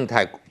这个印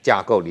太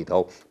架构里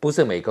头，不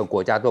是每个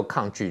国家都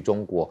抗拒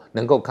中国，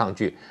能够抗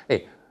拒。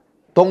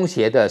东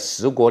协的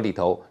10国里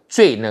头，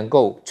最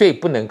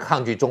不能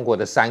抗拒中国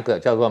的3个，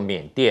叫做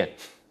缅甸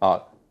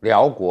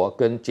辽国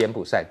跟柬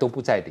埔寨都不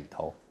在里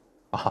头。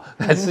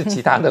那是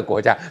其他的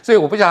国家，所以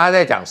我不晓得他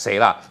在讲谁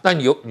了。那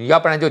你要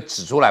不然就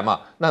指出来嘛。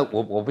那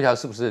我不晓得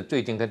是不是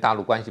最近跟大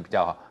陆关系比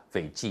较好，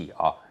斐济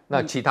啊。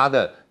那其他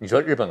的，你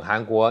说日本、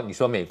韩国，你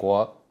说美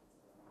国，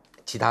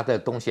其他的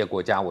东协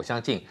国家，我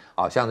相信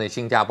像是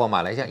新加坡、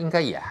马来西亚应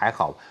该也还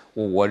好。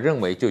我认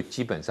为就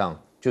基本上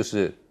就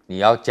是你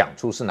要讲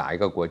出是哪一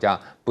个国家，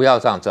不要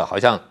这样子，好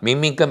像明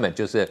明根本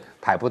就是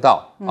排不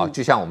到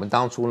就像我们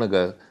当初那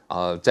个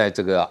在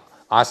这个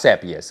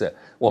RCEP 也是，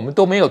我们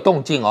都没有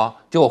动静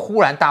结果忽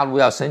然大陆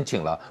要申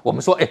请了，我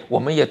们说我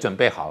们也准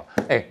备好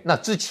了，那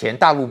之前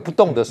大陆不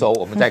动的时候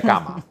我们在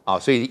干嘛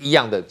所以一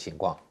样的情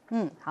况。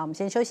好，我们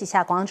先休息一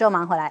下，广告之后马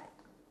上回来。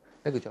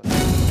那个叫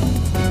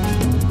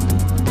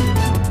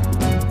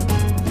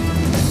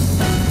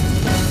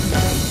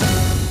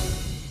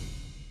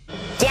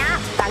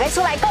打开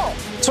出来购，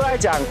出来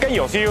讲更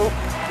有 feel。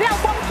不要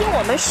光听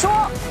我们说，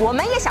我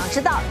们也想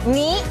知道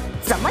你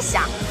怎么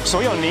想。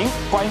所有您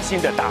关心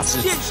的大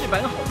事，电视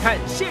版好看，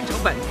现场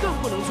版更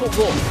不能错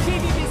过。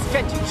TVBS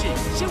战情室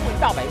新闻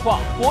大白话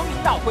国民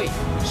大会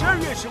，12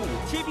月15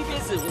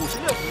 TVBS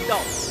 56频道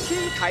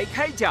T 台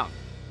开讲。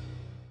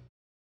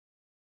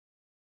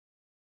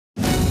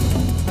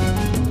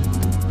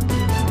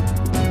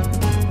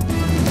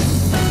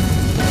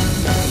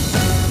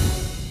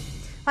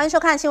欢迎收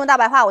看《新闻大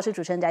白话》，我是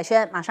主持人翟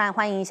轩，马上来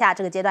欢迎一下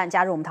这个阶段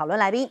加入我们讨论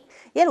来宾，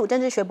耶鲁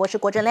政治学博士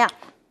郭正亮，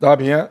大家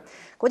平安。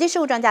国际事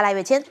务专家赖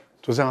岳谦，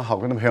主持人好，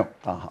观众朋友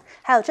大家好。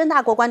还有政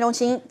大国关中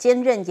心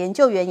兼任研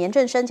究员严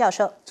正生教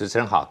授。主持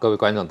人好，各位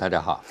观众大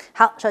家好。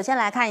好，首先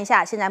来看一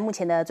下现在目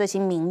前的最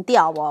新民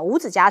调哦，吴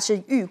子嘉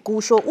是预估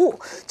说，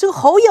这个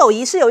侯友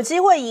宜是有机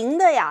会赢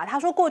的呀。他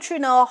说过去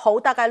呢，侯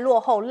大概落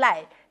后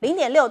赖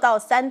0.6到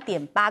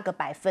3.8个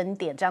百分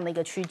点这样的一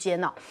个区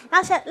间哦。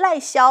那现在赖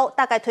萧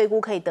大概推估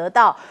可以得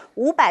到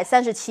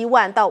537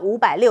万到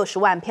560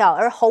万票，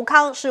而侯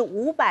康是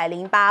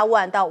508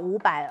万到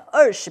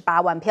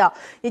528万票。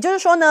也就是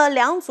说呢，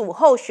两组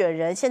候选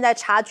人现在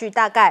差距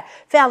大概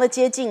非常的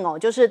接近哦，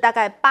就是大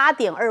概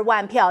8.2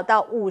万票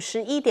到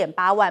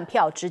51.8万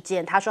票之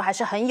间。他说还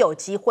是很有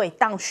机会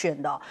当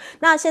选的哦。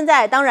那现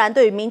在当然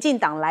对于民进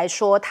党来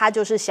说，他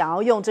就是想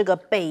要用这个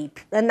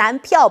南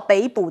票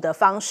北补的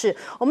方式。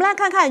我们来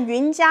看看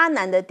云嘉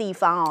南的地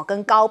方哦，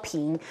跟高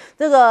屏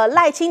这个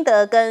赖清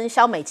德跟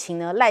萧美琴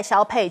呢，赖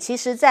萧配，其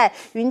实在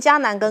云嘉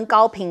南跟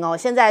高屏哦，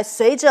现在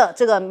随着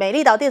这个美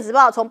丽岛电子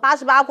报从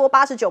88波、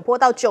89波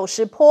到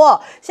90波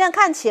哦，现在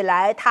看起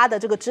来它的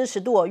这个支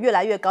持度有越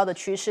来越高的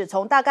趋势，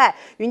从大概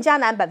云嘉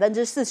南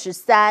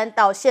43%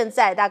到现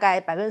在大概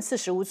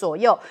45%左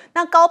右，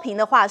那高屏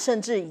的话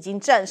甚至已经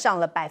站上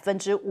了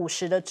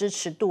50%的支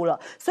持度了，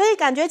所以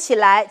感觉起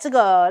来这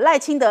个赖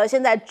清德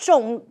现在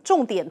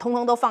重点通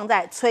通都放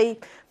在催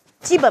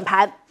基本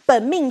盘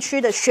本命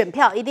区的选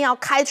票一定要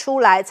开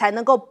出来，才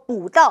能够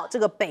补到这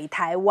个北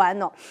台湾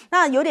哦。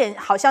那有点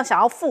好像想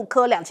要复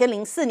刻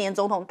2004年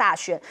总统大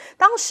选，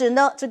当时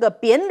呢，这个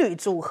扁旅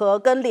组合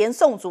跟连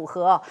宋组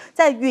合哦，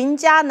在云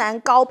嘉南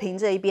高屏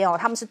这一边哦，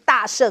他们是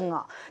大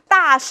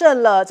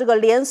胜了这个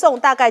连宋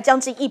大概将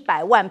近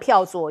100万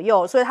票左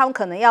右，所以他们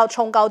可能要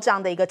冲高这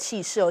样的一个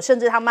气势哦，甚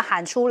至他们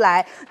喊出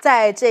来，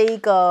在这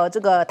个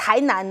台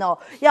南哦，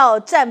要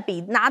占比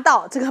拿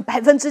到这个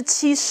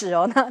70%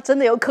哦，那真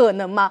的有可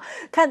能吗？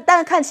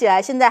但看起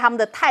来现在他们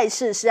的态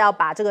势是要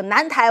把这个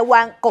南台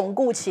湾巩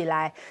固起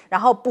来，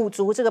然后补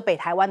足这个北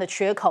台湾的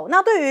缺口。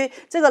那对于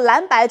这个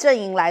蓝白阵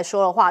营来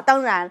说的话，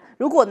当然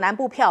如果南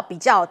部票比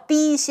较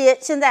低一些，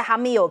现在他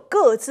们有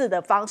各自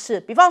的方式，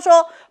比方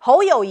说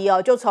侯友宜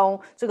哦，就从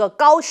这个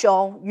高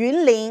雄、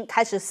云林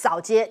开始扫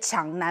街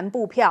抢南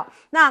部票，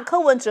那柯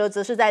文哲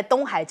则是在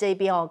东海这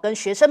边哦，跟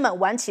学生们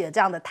玩起了这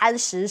样的贪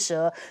食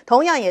蛇，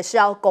同样也是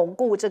要巩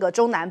固这个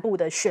中南部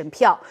的选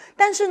票。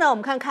但是呢，我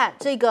们看看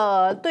这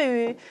个对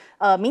于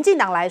民进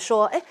党来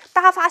说，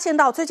大家发现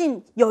到最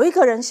近有一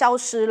个人消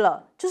失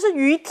了，就是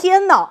于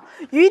天哦。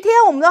于天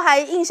我们都还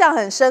印象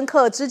很深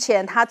刻，之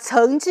前他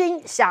曾经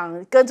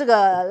想跟这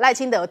个赖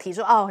清德提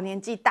出，年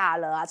纪大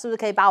了啊，是不是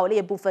可以把我列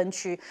不分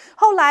区？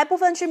后来不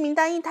分区名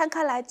单一摊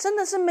开来，真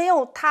的是没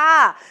有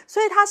他，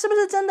所以他是不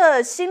是真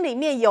的心里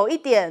面有一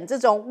点这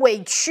种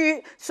委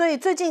屈？所以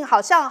最近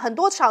好像很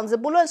多场子，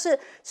不论是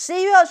11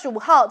月25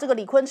号这个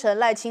李坤城、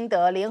赖清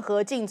德联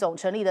合竞总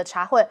成立的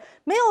茶会，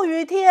没有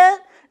于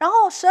天。然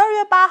后12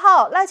月8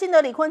号，赖清德、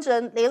李坤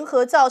城联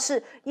合造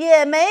势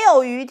也没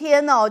有于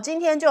天哦。今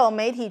天就有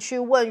媒体去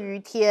问于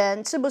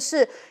天，是不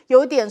是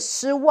有点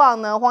失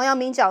望呢？黄阳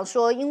明讲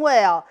说，因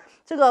为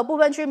这个不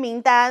分区名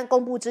单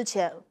公布之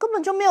前，根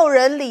本就没有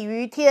人理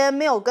于天，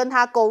没有跟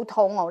他沟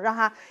通哦，让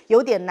他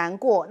有点难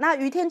过。那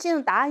于天今天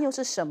的答案又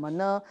是什么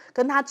呢？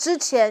跟他之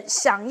前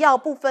想要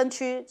不分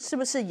区是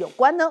不是有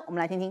关呢？我们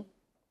来听听。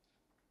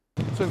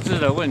政治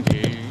的问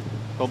题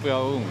都不要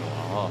问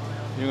我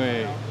因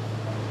为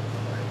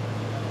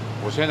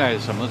我现在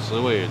什么职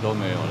位也都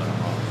没有了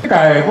这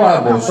届我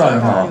无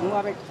选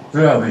主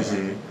要就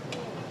是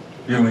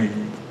因为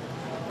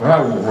我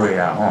有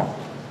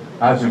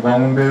会是讲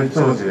要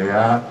做一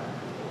个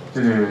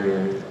这个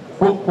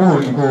不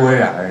分区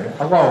的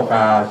我有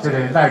甲这个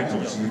赖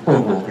主席报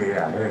告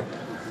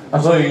过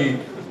所以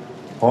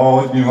互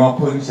让我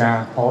喷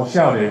声，互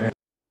少年的。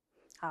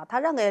好，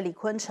他让给了李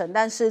坤城，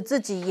但是自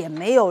己也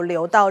没有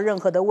留到任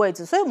何的位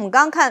置。所以我们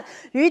刚刚看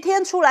于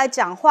天出来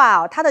讲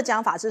话他的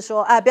讲法是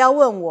说，不要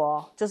问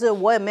我，就是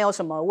我也没有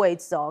什么位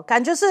置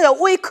感觉是有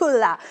委屈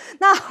啦。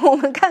那我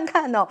们看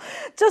看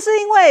就是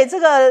因为这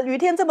个于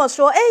天这么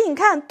说，你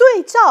看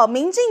对照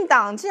民进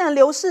党，竟然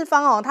刘世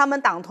芳他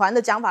们党团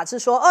的讲法是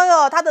说，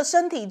他的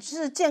身体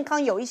是健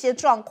康有一些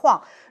状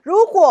况，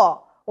如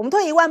果我们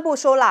退一万步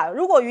说啦，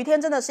如果于天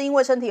真的是因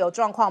为身体有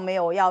状况，没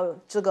有要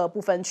这个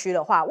不分区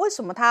的话，为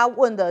什么他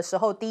问的时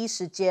候第一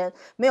时间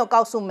没有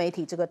告诉媒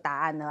体这个答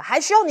案呢？还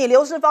需要你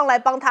刘世芳来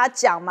帮他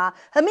讲吗？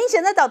很明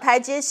显在找台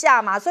阶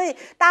下嘛，所以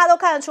大家都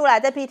看得出来，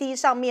在 PT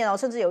上面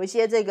甚至有一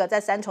些这个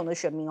在三重的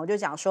选民就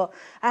讲说，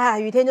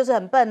于天就是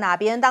很笨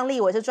别人当立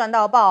委是赚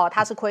到爆，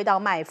他是亏到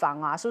卖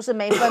房是不是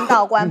没分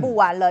到关不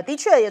完了？的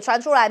确也传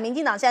出来，民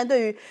进党现在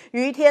对于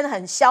于天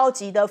很消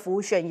极的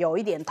辅选有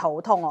一点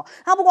头痛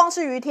那不光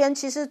是于天，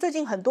其实实最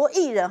近很多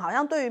艺人好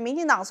像对于民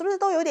进党是不是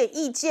都有点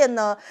意见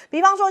呢？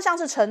比方说像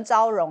是陈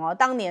昭荣哦，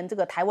当年这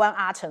个台湾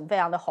阿成非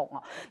常的红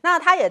哦，那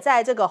他也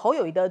在这个侯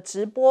友宜的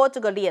直播这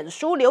个脸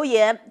书留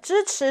言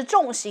支持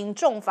重刑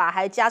重罚，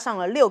还加上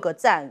了6个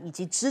赞以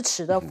及支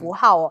持的符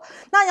号哦。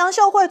那杨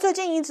秀慧最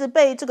近一直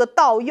被这个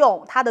盗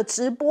用他的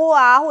直播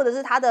啊，或者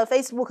是他的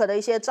Facebook 的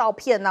一些照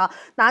片呢，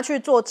拿去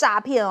做诈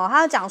骗哦。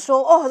他讲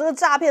说哦，这个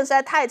诈骗实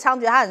在太猖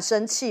獗，他很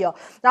生气哦。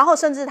然后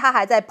甚至他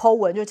还在 po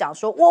文就讲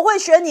说我会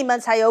选你们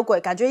才有鬼，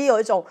感觉也有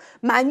一种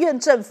埋怨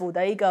政府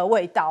的一个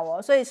味道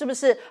哦。所以是不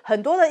是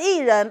很多的艺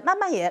人慢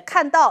慢也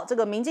看到这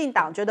个民进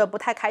党觉得不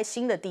太开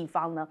心的地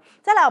方呢？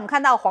再来我们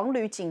看到黄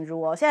吕锦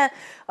如哦，现在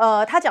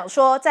他讲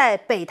说在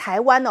北台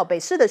湾哦，北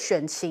市的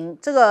选情，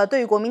这个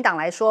对于国民党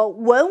来说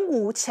文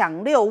武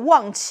抢6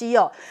旺7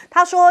哦。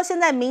他说现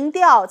在民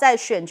调在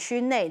选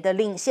区内的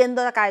领先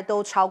大概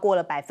都超过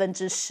了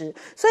10%，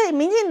所以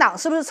民进党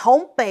是不是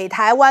从北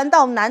台湾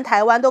到南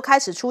台湾都开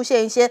始出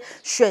现一些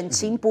选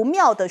情不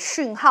妙的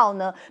讯号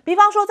呢？比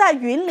方说在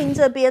云林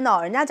这边哦，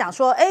人家讲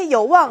说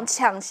有望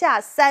抢下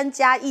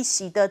3+1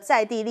席的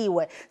在地立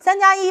委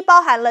，3+1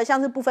包含了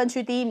像是不分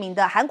区第1名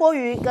的韩国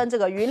瑜跟这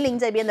个云林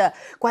这边的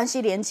关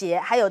系连结，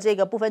还有这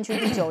个不分区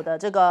第9的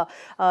这个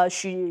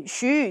许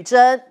宇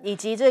珍以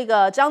及这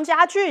个张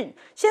家俊。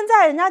现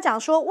在人家讲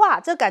说哇，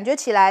这感觉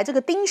起来这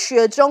个丁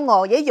学中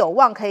哦也有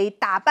望可以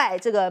打败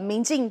这个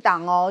民进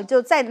党哦，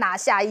就再拿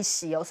下1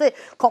席哦，所以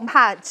恐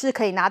怕是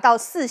可以拿到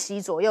4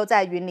席左右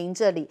在云林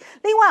这里。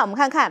另外我们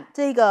看看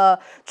这个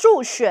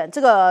助选这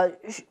个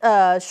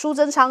苏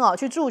贞昌哦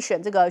去助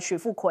选这个徐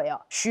富奎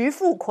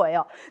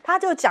哦，他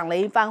就讲了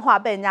一番话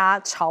被人家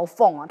嘲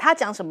讽哦。他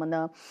讲什么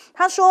呢？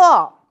他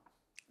说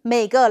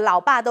每个老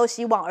爸都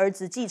希望儿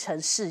子继承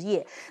事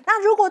业，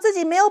那如果自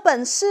己没有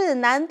本事，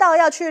难道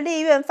要去立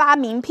院发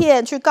名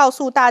片去告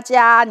诉大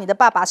家你的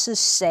爸爸是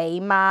谁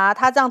吗？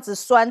他这样子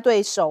酸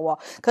对手哦。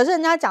可是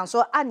人家讲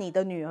说你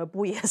的女儿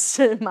不也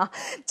是吗？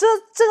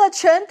这个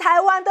全台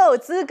湾都有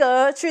资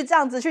格去这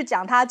样子去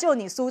讲他，就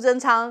你苏贞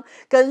昌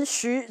跟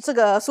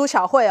苏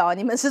巧慧哦，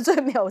你们是最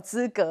没有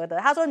资格的。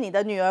他说你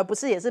的女儿不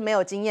是也是没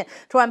有经验，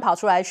突然跑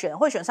出来选，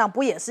会选上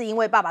不也是因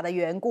为爸爸的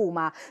缘故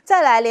吗？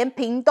再来连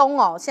屏东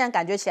哦，现在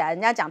感觉起来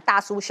人家讲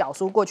大苏小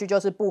苏过去就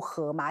是不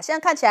合嘛，现在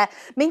看起来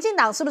民进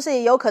党是不是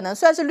也有可能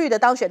虽然是绿的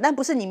当选，但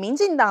不是你民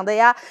进党的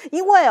呀？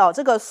因为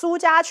这个苏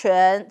家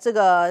全这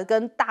个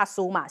跟大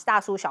苏嘛，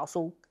大苏小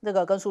苏这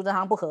个跟苏贞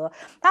昌不合，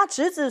他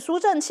侄子苏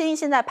正清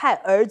现在派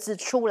儿子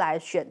出来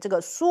选这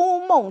个苏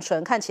孟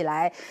纯，看起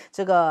来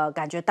这个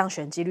感觉当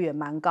选几率也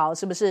蛮高，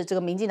是不是这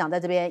个民进党在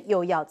这边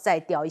又要再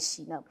掉1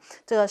席呢？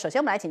这个首先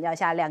我们来请教一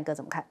下亮哥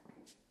怎么看？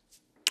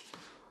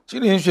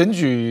今年选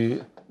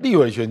举立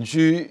委选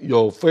区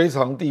有非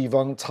常地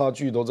方差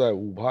距都在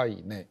5%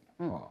以内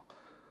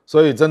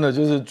所以真的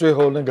就是最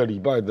后那个礼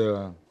拜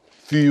的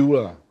feel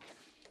了，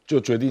就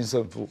决定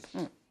胜负。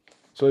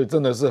所以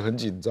真的是很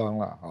紧张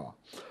了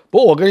不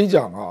过我跟你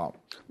讲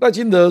赖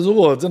清德如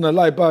果真的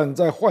赖办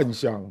在幻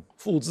想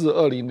复制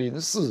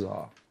2004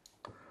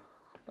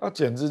那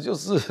简直就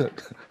是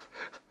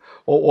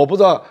我不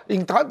知道，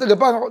他这个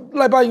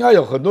赖办应该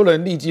有很多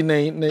人历经那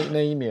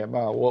一年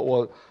嘛，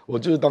我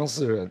就是当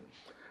事人。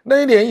那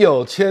一年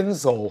有牵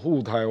手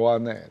护台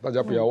湾大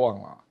家不要忘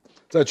了，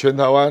在全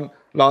台湾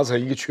拉成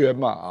一个圈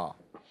嘛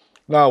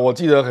那我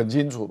记得很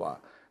清楚吧，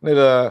那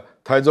个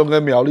台中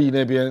跟苗栗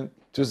那边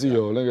就是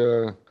有那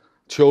个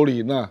丘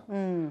陵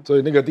所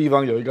以那个地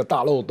方有一个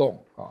大漏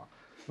洞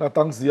那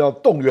当时要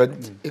动员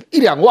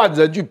1-2万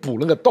人去补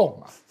那个洞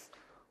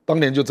当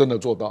年就真的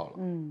做到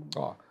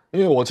了因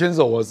为我牵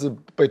手我是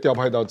被调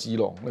派到基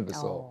隆那个时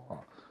候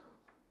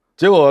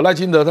结果赖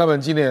清德他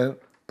们今年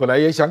本来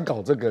也想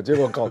搞这个，结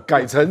果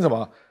改成什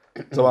么？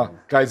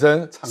改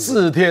成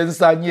4天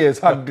3夜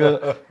唱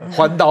歌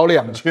环岛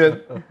2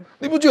圈，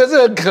你不觉得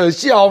这很可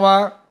笑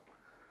吗？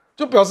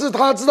就表示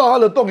他知道他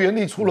的动员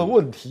力出了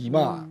问题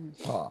嘛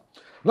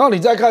然后你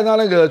再看他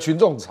那个群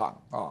众场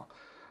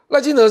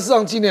赖清德事实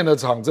上今年的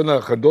场真的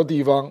很多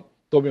地方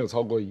都没有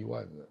超过1万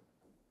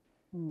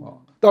人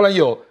当然也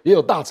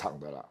有大场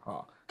的啦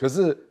可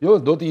是有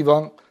很多地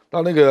方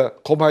到那个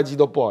空拍机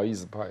都不好意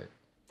思拍。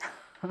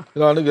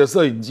那个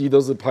摄影机都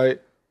是拍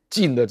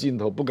近的镜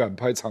头，不敢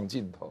拍长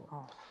镜头。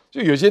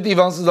就有些地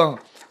方事实上，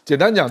简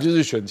单讲就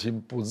是选情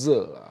不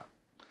热啦。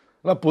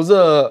那不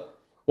热，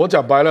我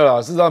讲白了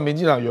啦，事实上民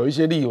进党有一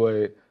些立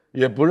委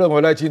也不认为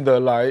赖清德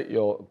来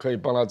可以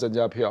帮他增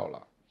加票啦，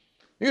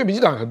因为民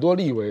进党很多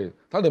立委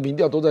他的民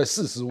调都在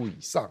45以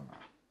上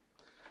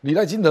你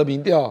赖清德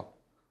民调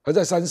还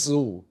在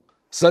35、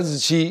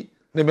37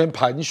那边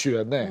盘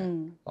旋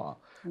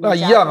那一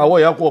样我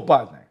也要过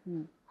半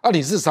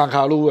你是沙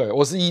卡路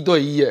我是1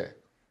对1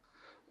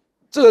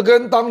这个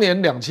跟当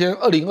年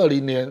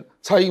2020年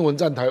蔡英文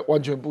站台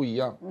完全不一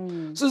样。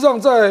事实上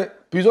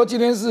比如说今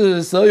天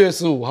是12月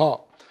15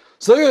号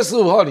，12月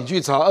15号你去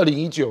查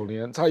2019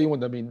年蔡英文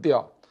的民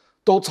调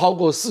都超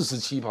过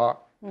47%。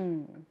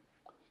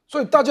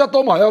所以大家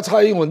都要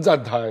蔡英文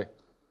站台，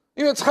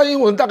因为蔡英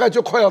文大概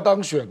就快要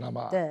当选了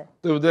嘛，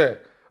对不对？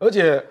而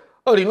且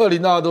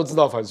2020大家都知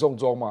道反送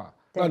中嘛，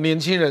那年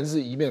轻人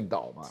是一面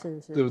倒嘛，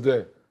是对不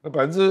对？那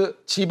70%、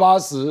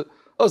80%、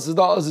20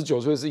到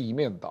29岁是一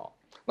面倒，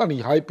那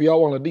你还不要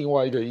忘了另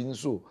外一个因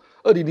素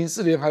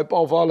，2004年还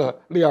爆发了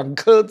2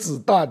颗子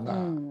弹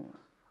呐、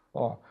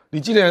哦，你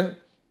今年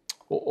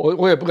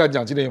我也不敢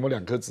讲今年有没有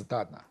2颗子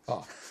弹呐、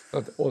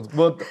我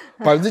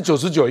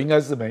99%应该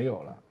是没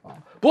有了啊。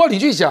不过你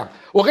去想，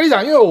我跟你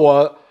讲，因为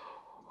我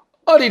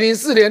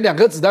2004年2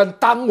颗子弹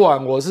当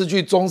晚，我是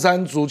去中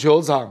山足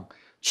球场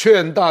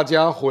劝大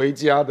家回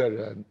家的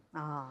人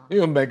啊，因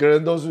为每个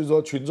人都是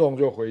说群众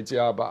就回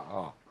家吧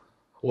啊，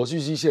我去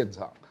现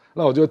场，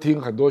那我就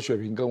听很多选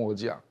民跟我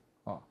讲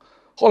啊，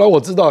后来我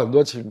知道很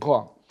多情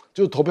况，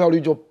就投票率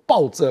就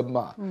暴增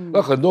嘛，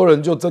那很多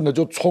人就真的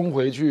就冲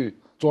回去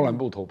中南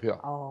部投票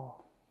哦。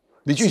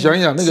你去想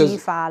一想，那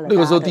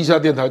个时候地下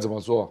电台怎么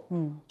说？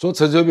说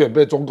陈水扁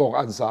被中共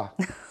暗杀，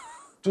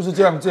就是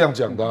这样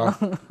讲的啊，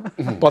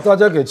把大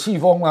家给气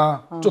疯啊，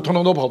就统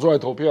统都跑出来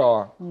投票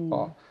啊，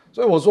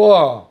所以我说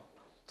啊，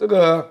这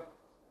个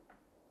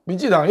民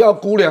进党要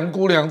估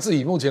量自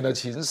己目前的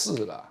情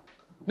势啦。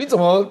你怎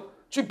么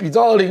去比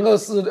照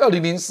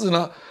2004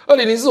呢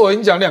？2004我已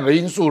经讲2个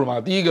因素了嘛，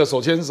第一个手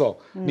牵手，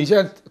你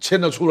现在牵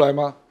得出来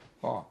吗？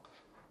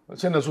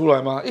牵得出来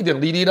吗？一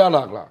点哩哩啦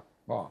啦啦。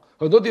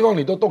很多地方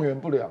你都动员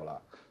不了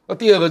了。那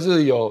第二个就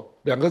是有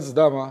2颗子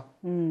弹吗？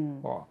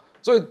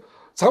所以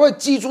才会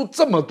激出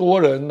这么多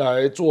人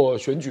来做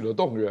选举的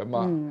动员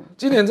嘛。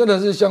今年真的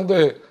是相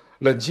对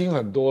冷清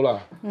很多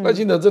了。赖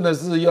清德真的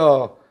是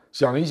要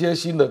想一些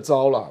新的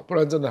招啦，不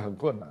然真的很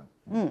困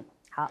难。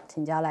好，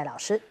请教赖老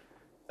师。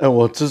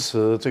我支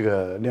持这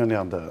个亮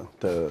亮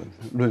的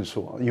论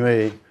述啊，因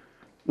为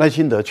赖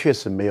清德确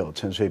实没有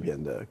陈水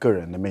扁的个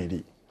人的魅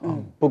力。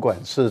不管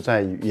是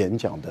在演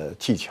讲的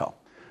技巧。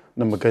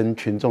那么跟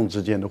群众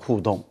之间的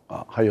互动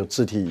啊，还有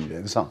肢体语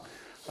言上，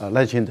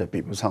赖清德比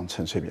不上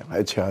陈水扁，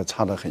而且还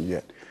差得很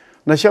远。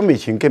那萧美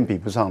琴更比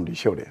不上吕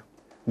秀莲。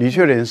吕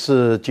秀莲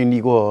是经历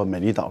过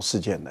美丽岛事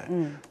件的，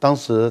当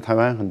时台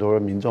湾很多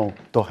民众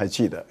都还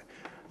记得。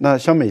那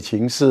萧美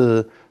琴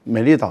是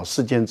美丽岛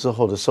事件之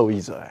后的受益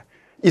者，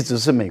一直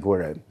是美国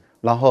人，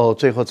然后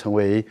最后成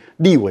为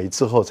立委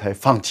之后才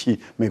放弃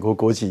美国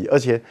国籍，而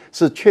且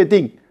是确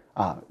定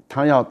啊，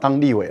他要当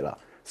立委了，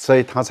所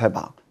以他才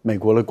把美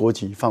国的国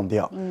籍放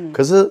掉，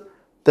可是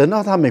等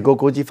到他美国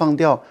国籍放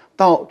掉，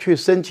到去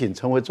申请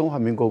成为中华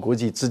民国国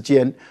籍之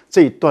间，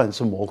这一段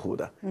是模糊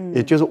的，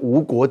也就是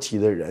无国籍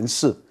的人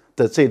士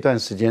的这段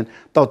时间，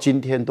到今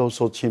天都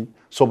说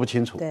不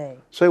清楚。对，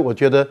所以我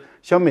觉得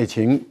萧美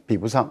琴比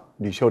不上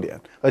吕秀莲，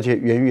而且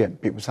远远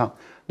比不上。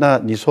那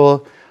你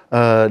说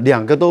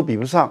，2个都比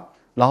不上，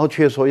然后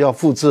却说要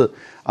复制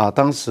啊，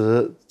当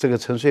时这个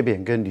陈水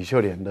扁跟吕秀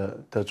莲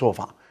的做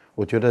法，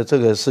我觉得这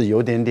个是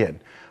有点。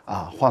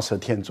画蛇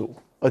添足，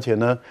而且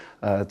呢，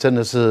真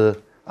的是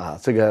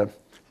这个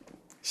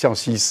笑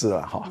西施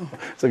了哈，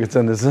这个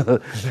真的是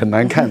很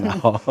难看的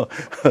哈。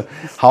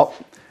好，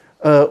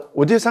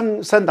我觉得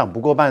三党不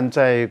过半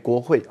在国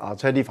会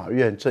在立法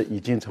院，这已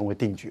经成为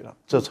定局了，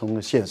这成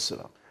了现实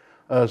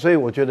了。所以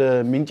我觉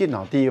得民进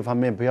党第一方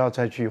面不要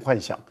再去幻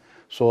想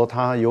说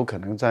他有可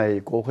能在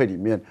国会里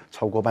面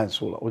超过半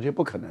数了，我觉得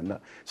不可能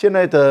的。现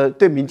在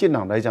对民进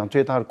党来讲，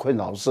最大的困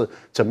扰是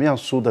怎么样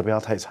输得不要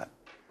太惨。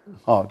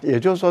也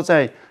就是说，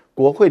在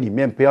国会里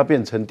面不要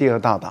变成第2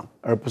大党，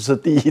而不是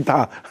第1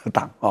大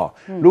党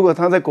如果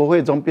他在国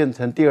会中变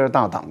成第2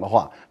大党的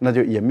话，那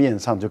就颜面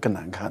上就更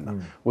难看了。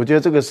我觉得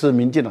这个是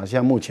民进党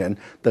现在目前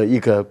的一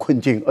个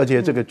困境，而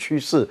且这个趋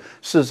势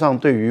事实上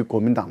对于国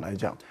民党来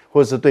讲，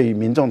或者是对于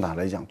民众党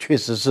来讲，确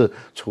实是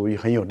处于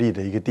很有利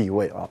的一个地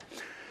位啊。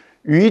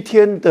于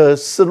天的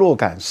失落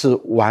感是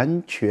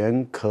完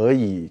全可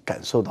以感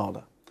受到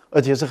的，而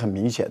且是很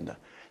明显的，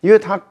因为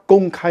他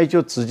公开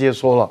就直接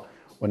说了。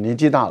我年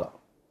纪大了，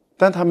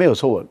但他没有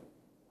说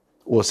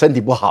我身体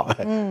不好，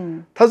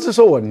他是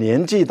说我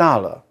年纪大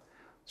了，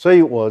所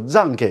以我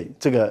让给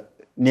这个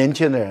年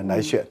轻的人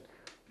来选，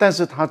但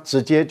是他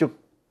直接就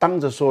当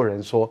着所有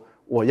人说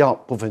我要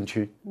不分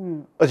区，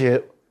而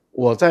且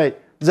我在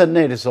任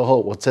内的时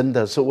候，我真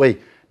的是为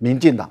民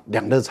进党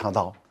2肋插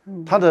刀，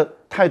他的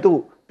态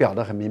度表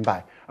得很明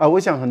白啊，我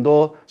想很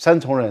多3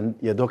重人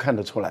也都看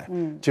得出来，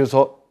就是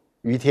说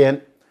于天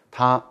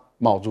他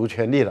卯足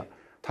全力了。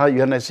他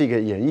原来是一个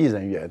演艺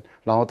人员，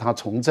然后他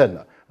从政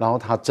了，然后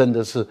他真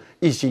的是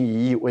一心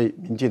一意为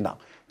民进党，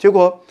结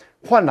果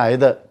换来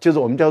的就是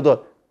我们叫做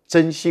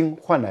真心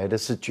换来的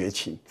是绝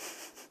情，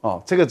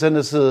这个真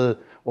的是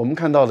我们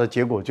看到的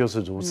结果就是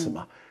如此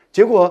嘛。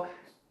结果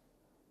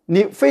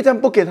你非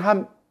但不给他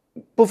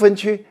不分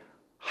区，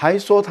还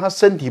说他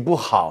身体不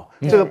好，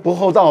这个不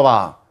厚道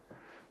吧？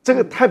这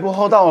个太不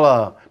厚道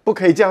了，不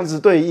可以这样子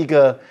对一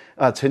个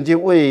曾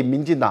经为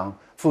民进党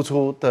付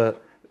出的。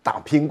打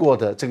拼过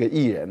的这个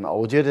艺人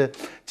我觉得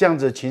这样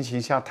子的情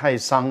形下太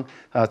伤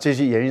这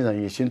些演艺人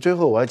员心。最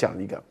后我要讲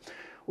一个，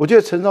我觉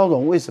得陈昭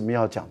荣为什么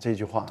要讲这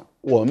句话？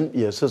我们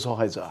也是受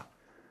害者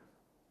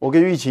我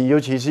跟玉琴，尤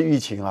其是玉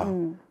琴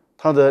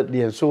他的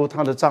脸书、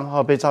他的账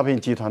号被诈骗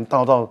集团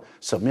盗到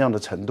什么样的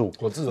程度？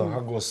我至少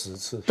看过10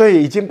次。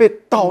对，已经被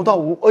盗到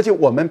而且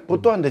我们不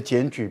断的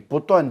检举，不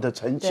断的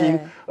澄清，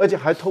而且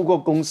还透过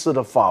公司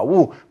的法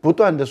务不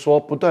断的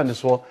说，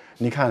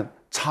你看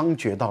猖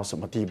獗到什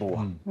么地步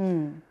啊？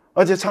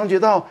而且猖獗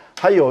到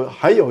还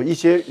有一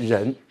些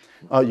人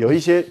有一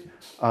些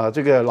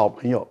这个老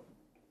朋友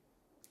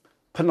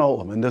碰到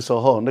我们的时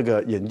候，那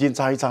个眼睛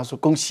眨一眨，说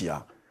恭喜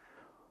啊！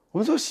我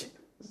们说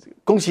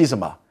恭喜什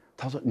么？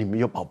他说你们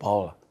有宝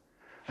宝了。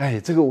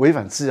哎，这个违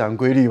反自然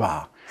规律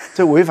吧？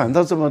这违反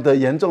到这么的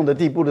严重的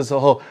地步的时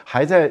候，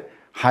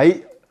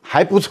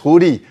还不处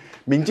理。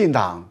民进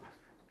党，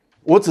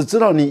我只知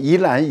道你宜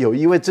兰有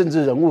一位政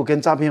治人物跟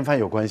诈骗犯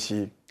有关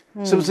系，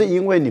是不是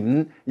因为你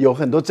们有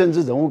很多政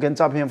治人物跟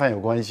诈骗犯有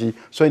关系，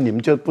所以你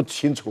们就不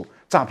清楚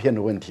诈骗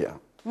的问题啊？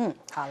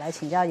好，来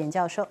请教严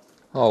教授。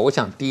我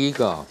想第一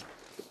个，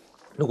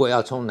如果要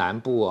从南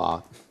部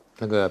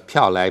那个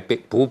票来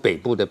补北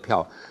部的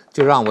票，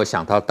就让我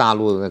想到大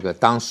陆那个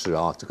当时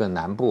这个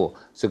南部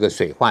这个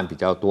水患比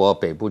较多，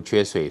北部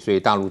缺水，所以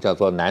大陆叫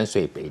做南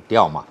水北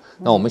调嘛。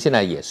那我们现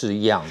在也是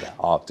一样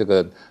的这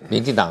个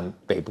民进党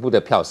北部的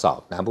票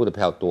少，南部的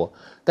票多，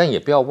但也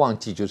不要忘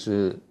记，就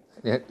是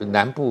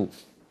南部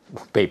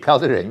北漂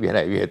的人越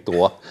来越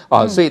多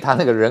所以他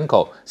那个人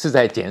口是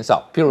在减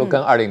少，譬如跟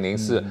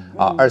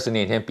200420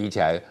年前比起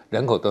来，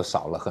人口都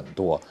少了很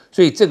多，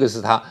所以这个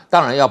是他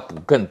当然要补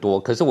更多，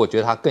可是我觉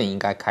得他更应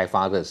该开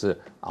发的是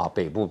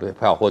北部的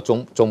票或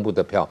中部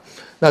的票。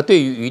那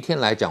对于于天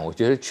来讲，我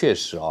觉得确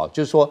实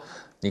就是说，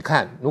你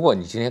看，如果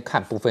你今天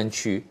看不分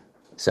区，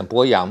沈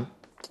伯洋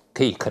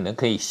可能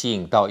可以吸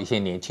引到一些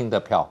年轻的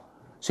票，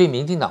所以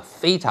民进党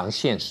非常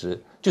现实。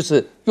就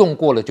是用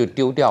过了就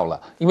丢掉了，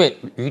因为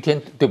于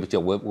天，对不起，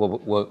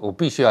我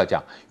必须要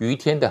讲，于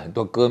天的很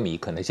多歌迷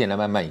可能现在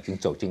慢慢已经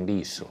走进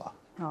历史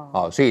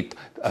了，所以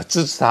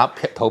支持他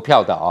投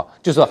票的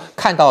就是说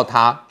看到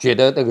他觉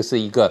得那个是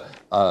一个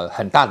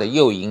很大的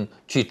诱因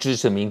去支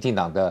持民进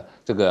党的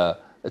这个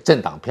政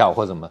党票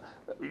或什么。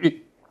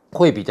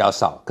会比较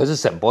少，可是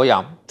沈伯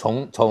洋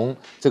从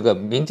这个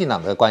民进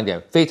党的观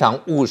点非常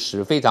务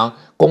实、非常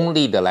功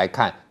利的来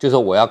看，就是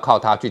说我要靠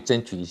他去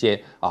争取一些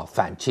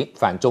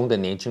反中的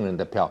年轻人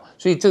的票，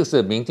所以这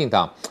是民进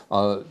党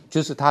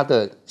就是他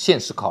的现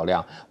实考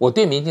量。我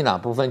对民进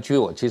党不分区，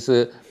我其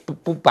实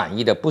不满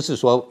意的不是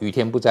说于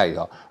天不在里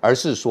头，而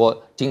是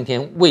说今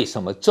天为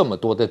什么这么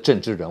多的政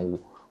治人物。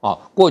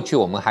过去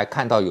我们还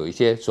看到有一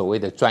些所谓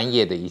的专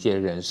业的一些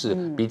人士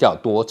比较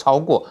多，超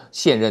过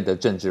现任的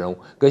政治人物，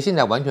可是现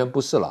在完全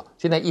不是了，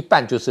现在一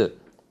半就是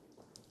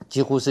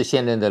几乎是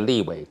现任的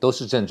立委都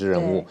是政治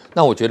人物。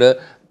那我觉得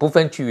不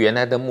分区原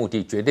来的目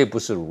的绝对不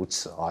是如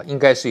此应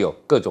该是有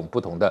各种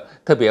不同的，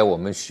特别我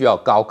们需要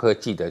高科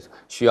技的，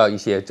需要一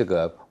些这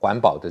个环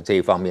保的这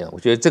一方面，我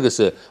觉得这个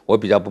是我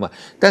比较不满。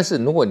但是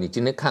如果你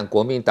今天看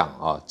国民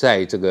党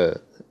在这个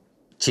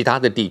其他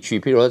的地区，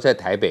譬如说在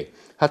台北，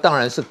它当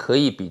然是可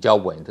以比较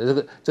稳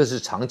的，这是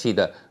长期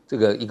的这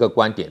个一个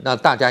观点。那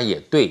大家也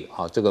对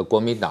这个国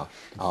民党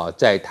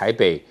在台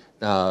北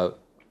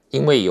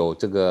因为有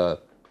这个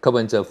柯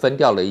文哲分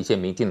掉了一些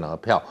民进党的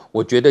票，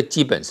我觉得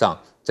基本上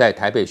在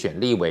台北选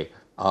立委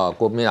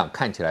国民党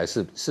看起来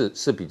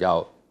是比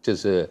较就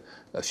是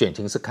选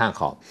情是看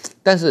好，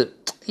但是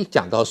一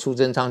讲到苏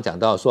贞昌，讲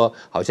到说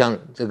好像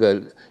这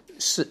个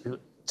是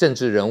政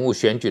治人物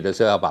选举的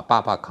时候要把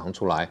爸爸扛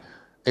出来。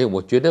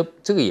我觉得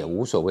这个也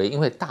无所谓，因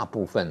为大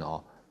部分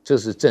就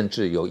是政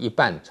治有一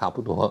半差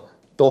不多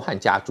都和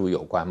家族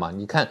有关嘛。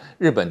你看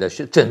日本的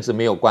政治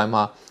没有关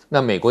吗？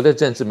那美国的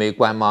政治没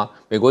关吗？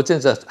美国政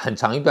治很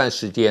长一段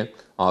时间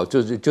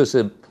就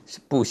是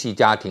布希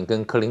家庭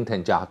跟克林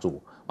顿家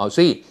族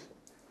所以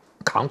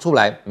扛出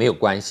来没有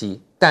关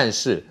系。但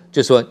是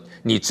就说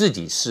你自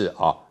己是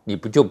你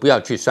就不要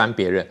去酸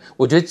别人。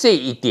我觉得这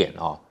一点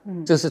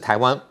这是台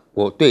湾。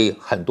我对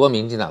很多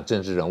民进党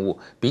政治人物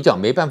比较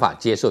没办法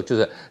接受，就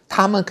是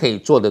他们可以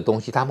做的东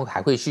西，他们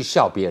还会去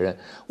笑别人。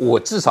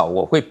至少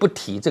我会不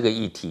提这个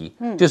议题，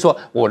就是说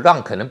我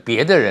让可能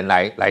别的人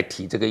来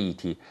提这个议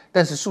题。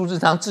但是苏贞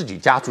昌自己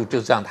家族就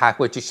这样，他还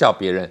会去笑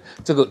别人，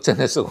这个真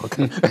的是我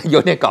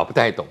有点搞不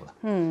太懂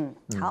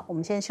了。好，我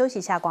们先休息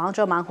一下，广告之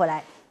后马上回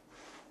来。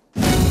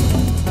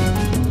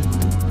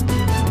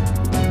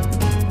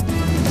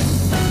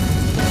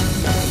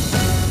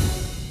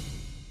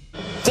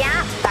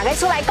打开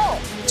出来购，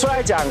出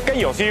来讲更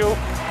有 feel。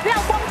不要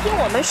光听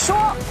我们说，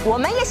我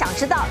们也想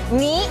知道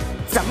你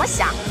怎么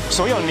想。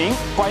所有您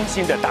关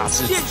心的大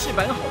事，电视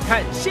版好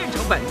看，现场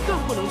版更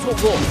不能错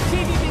过。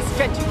TVBS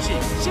战情室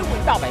新闻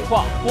大白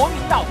话国民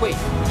大会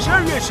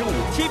，12月15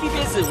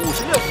 TVBS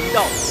 56频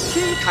道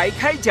T 台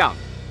开讲。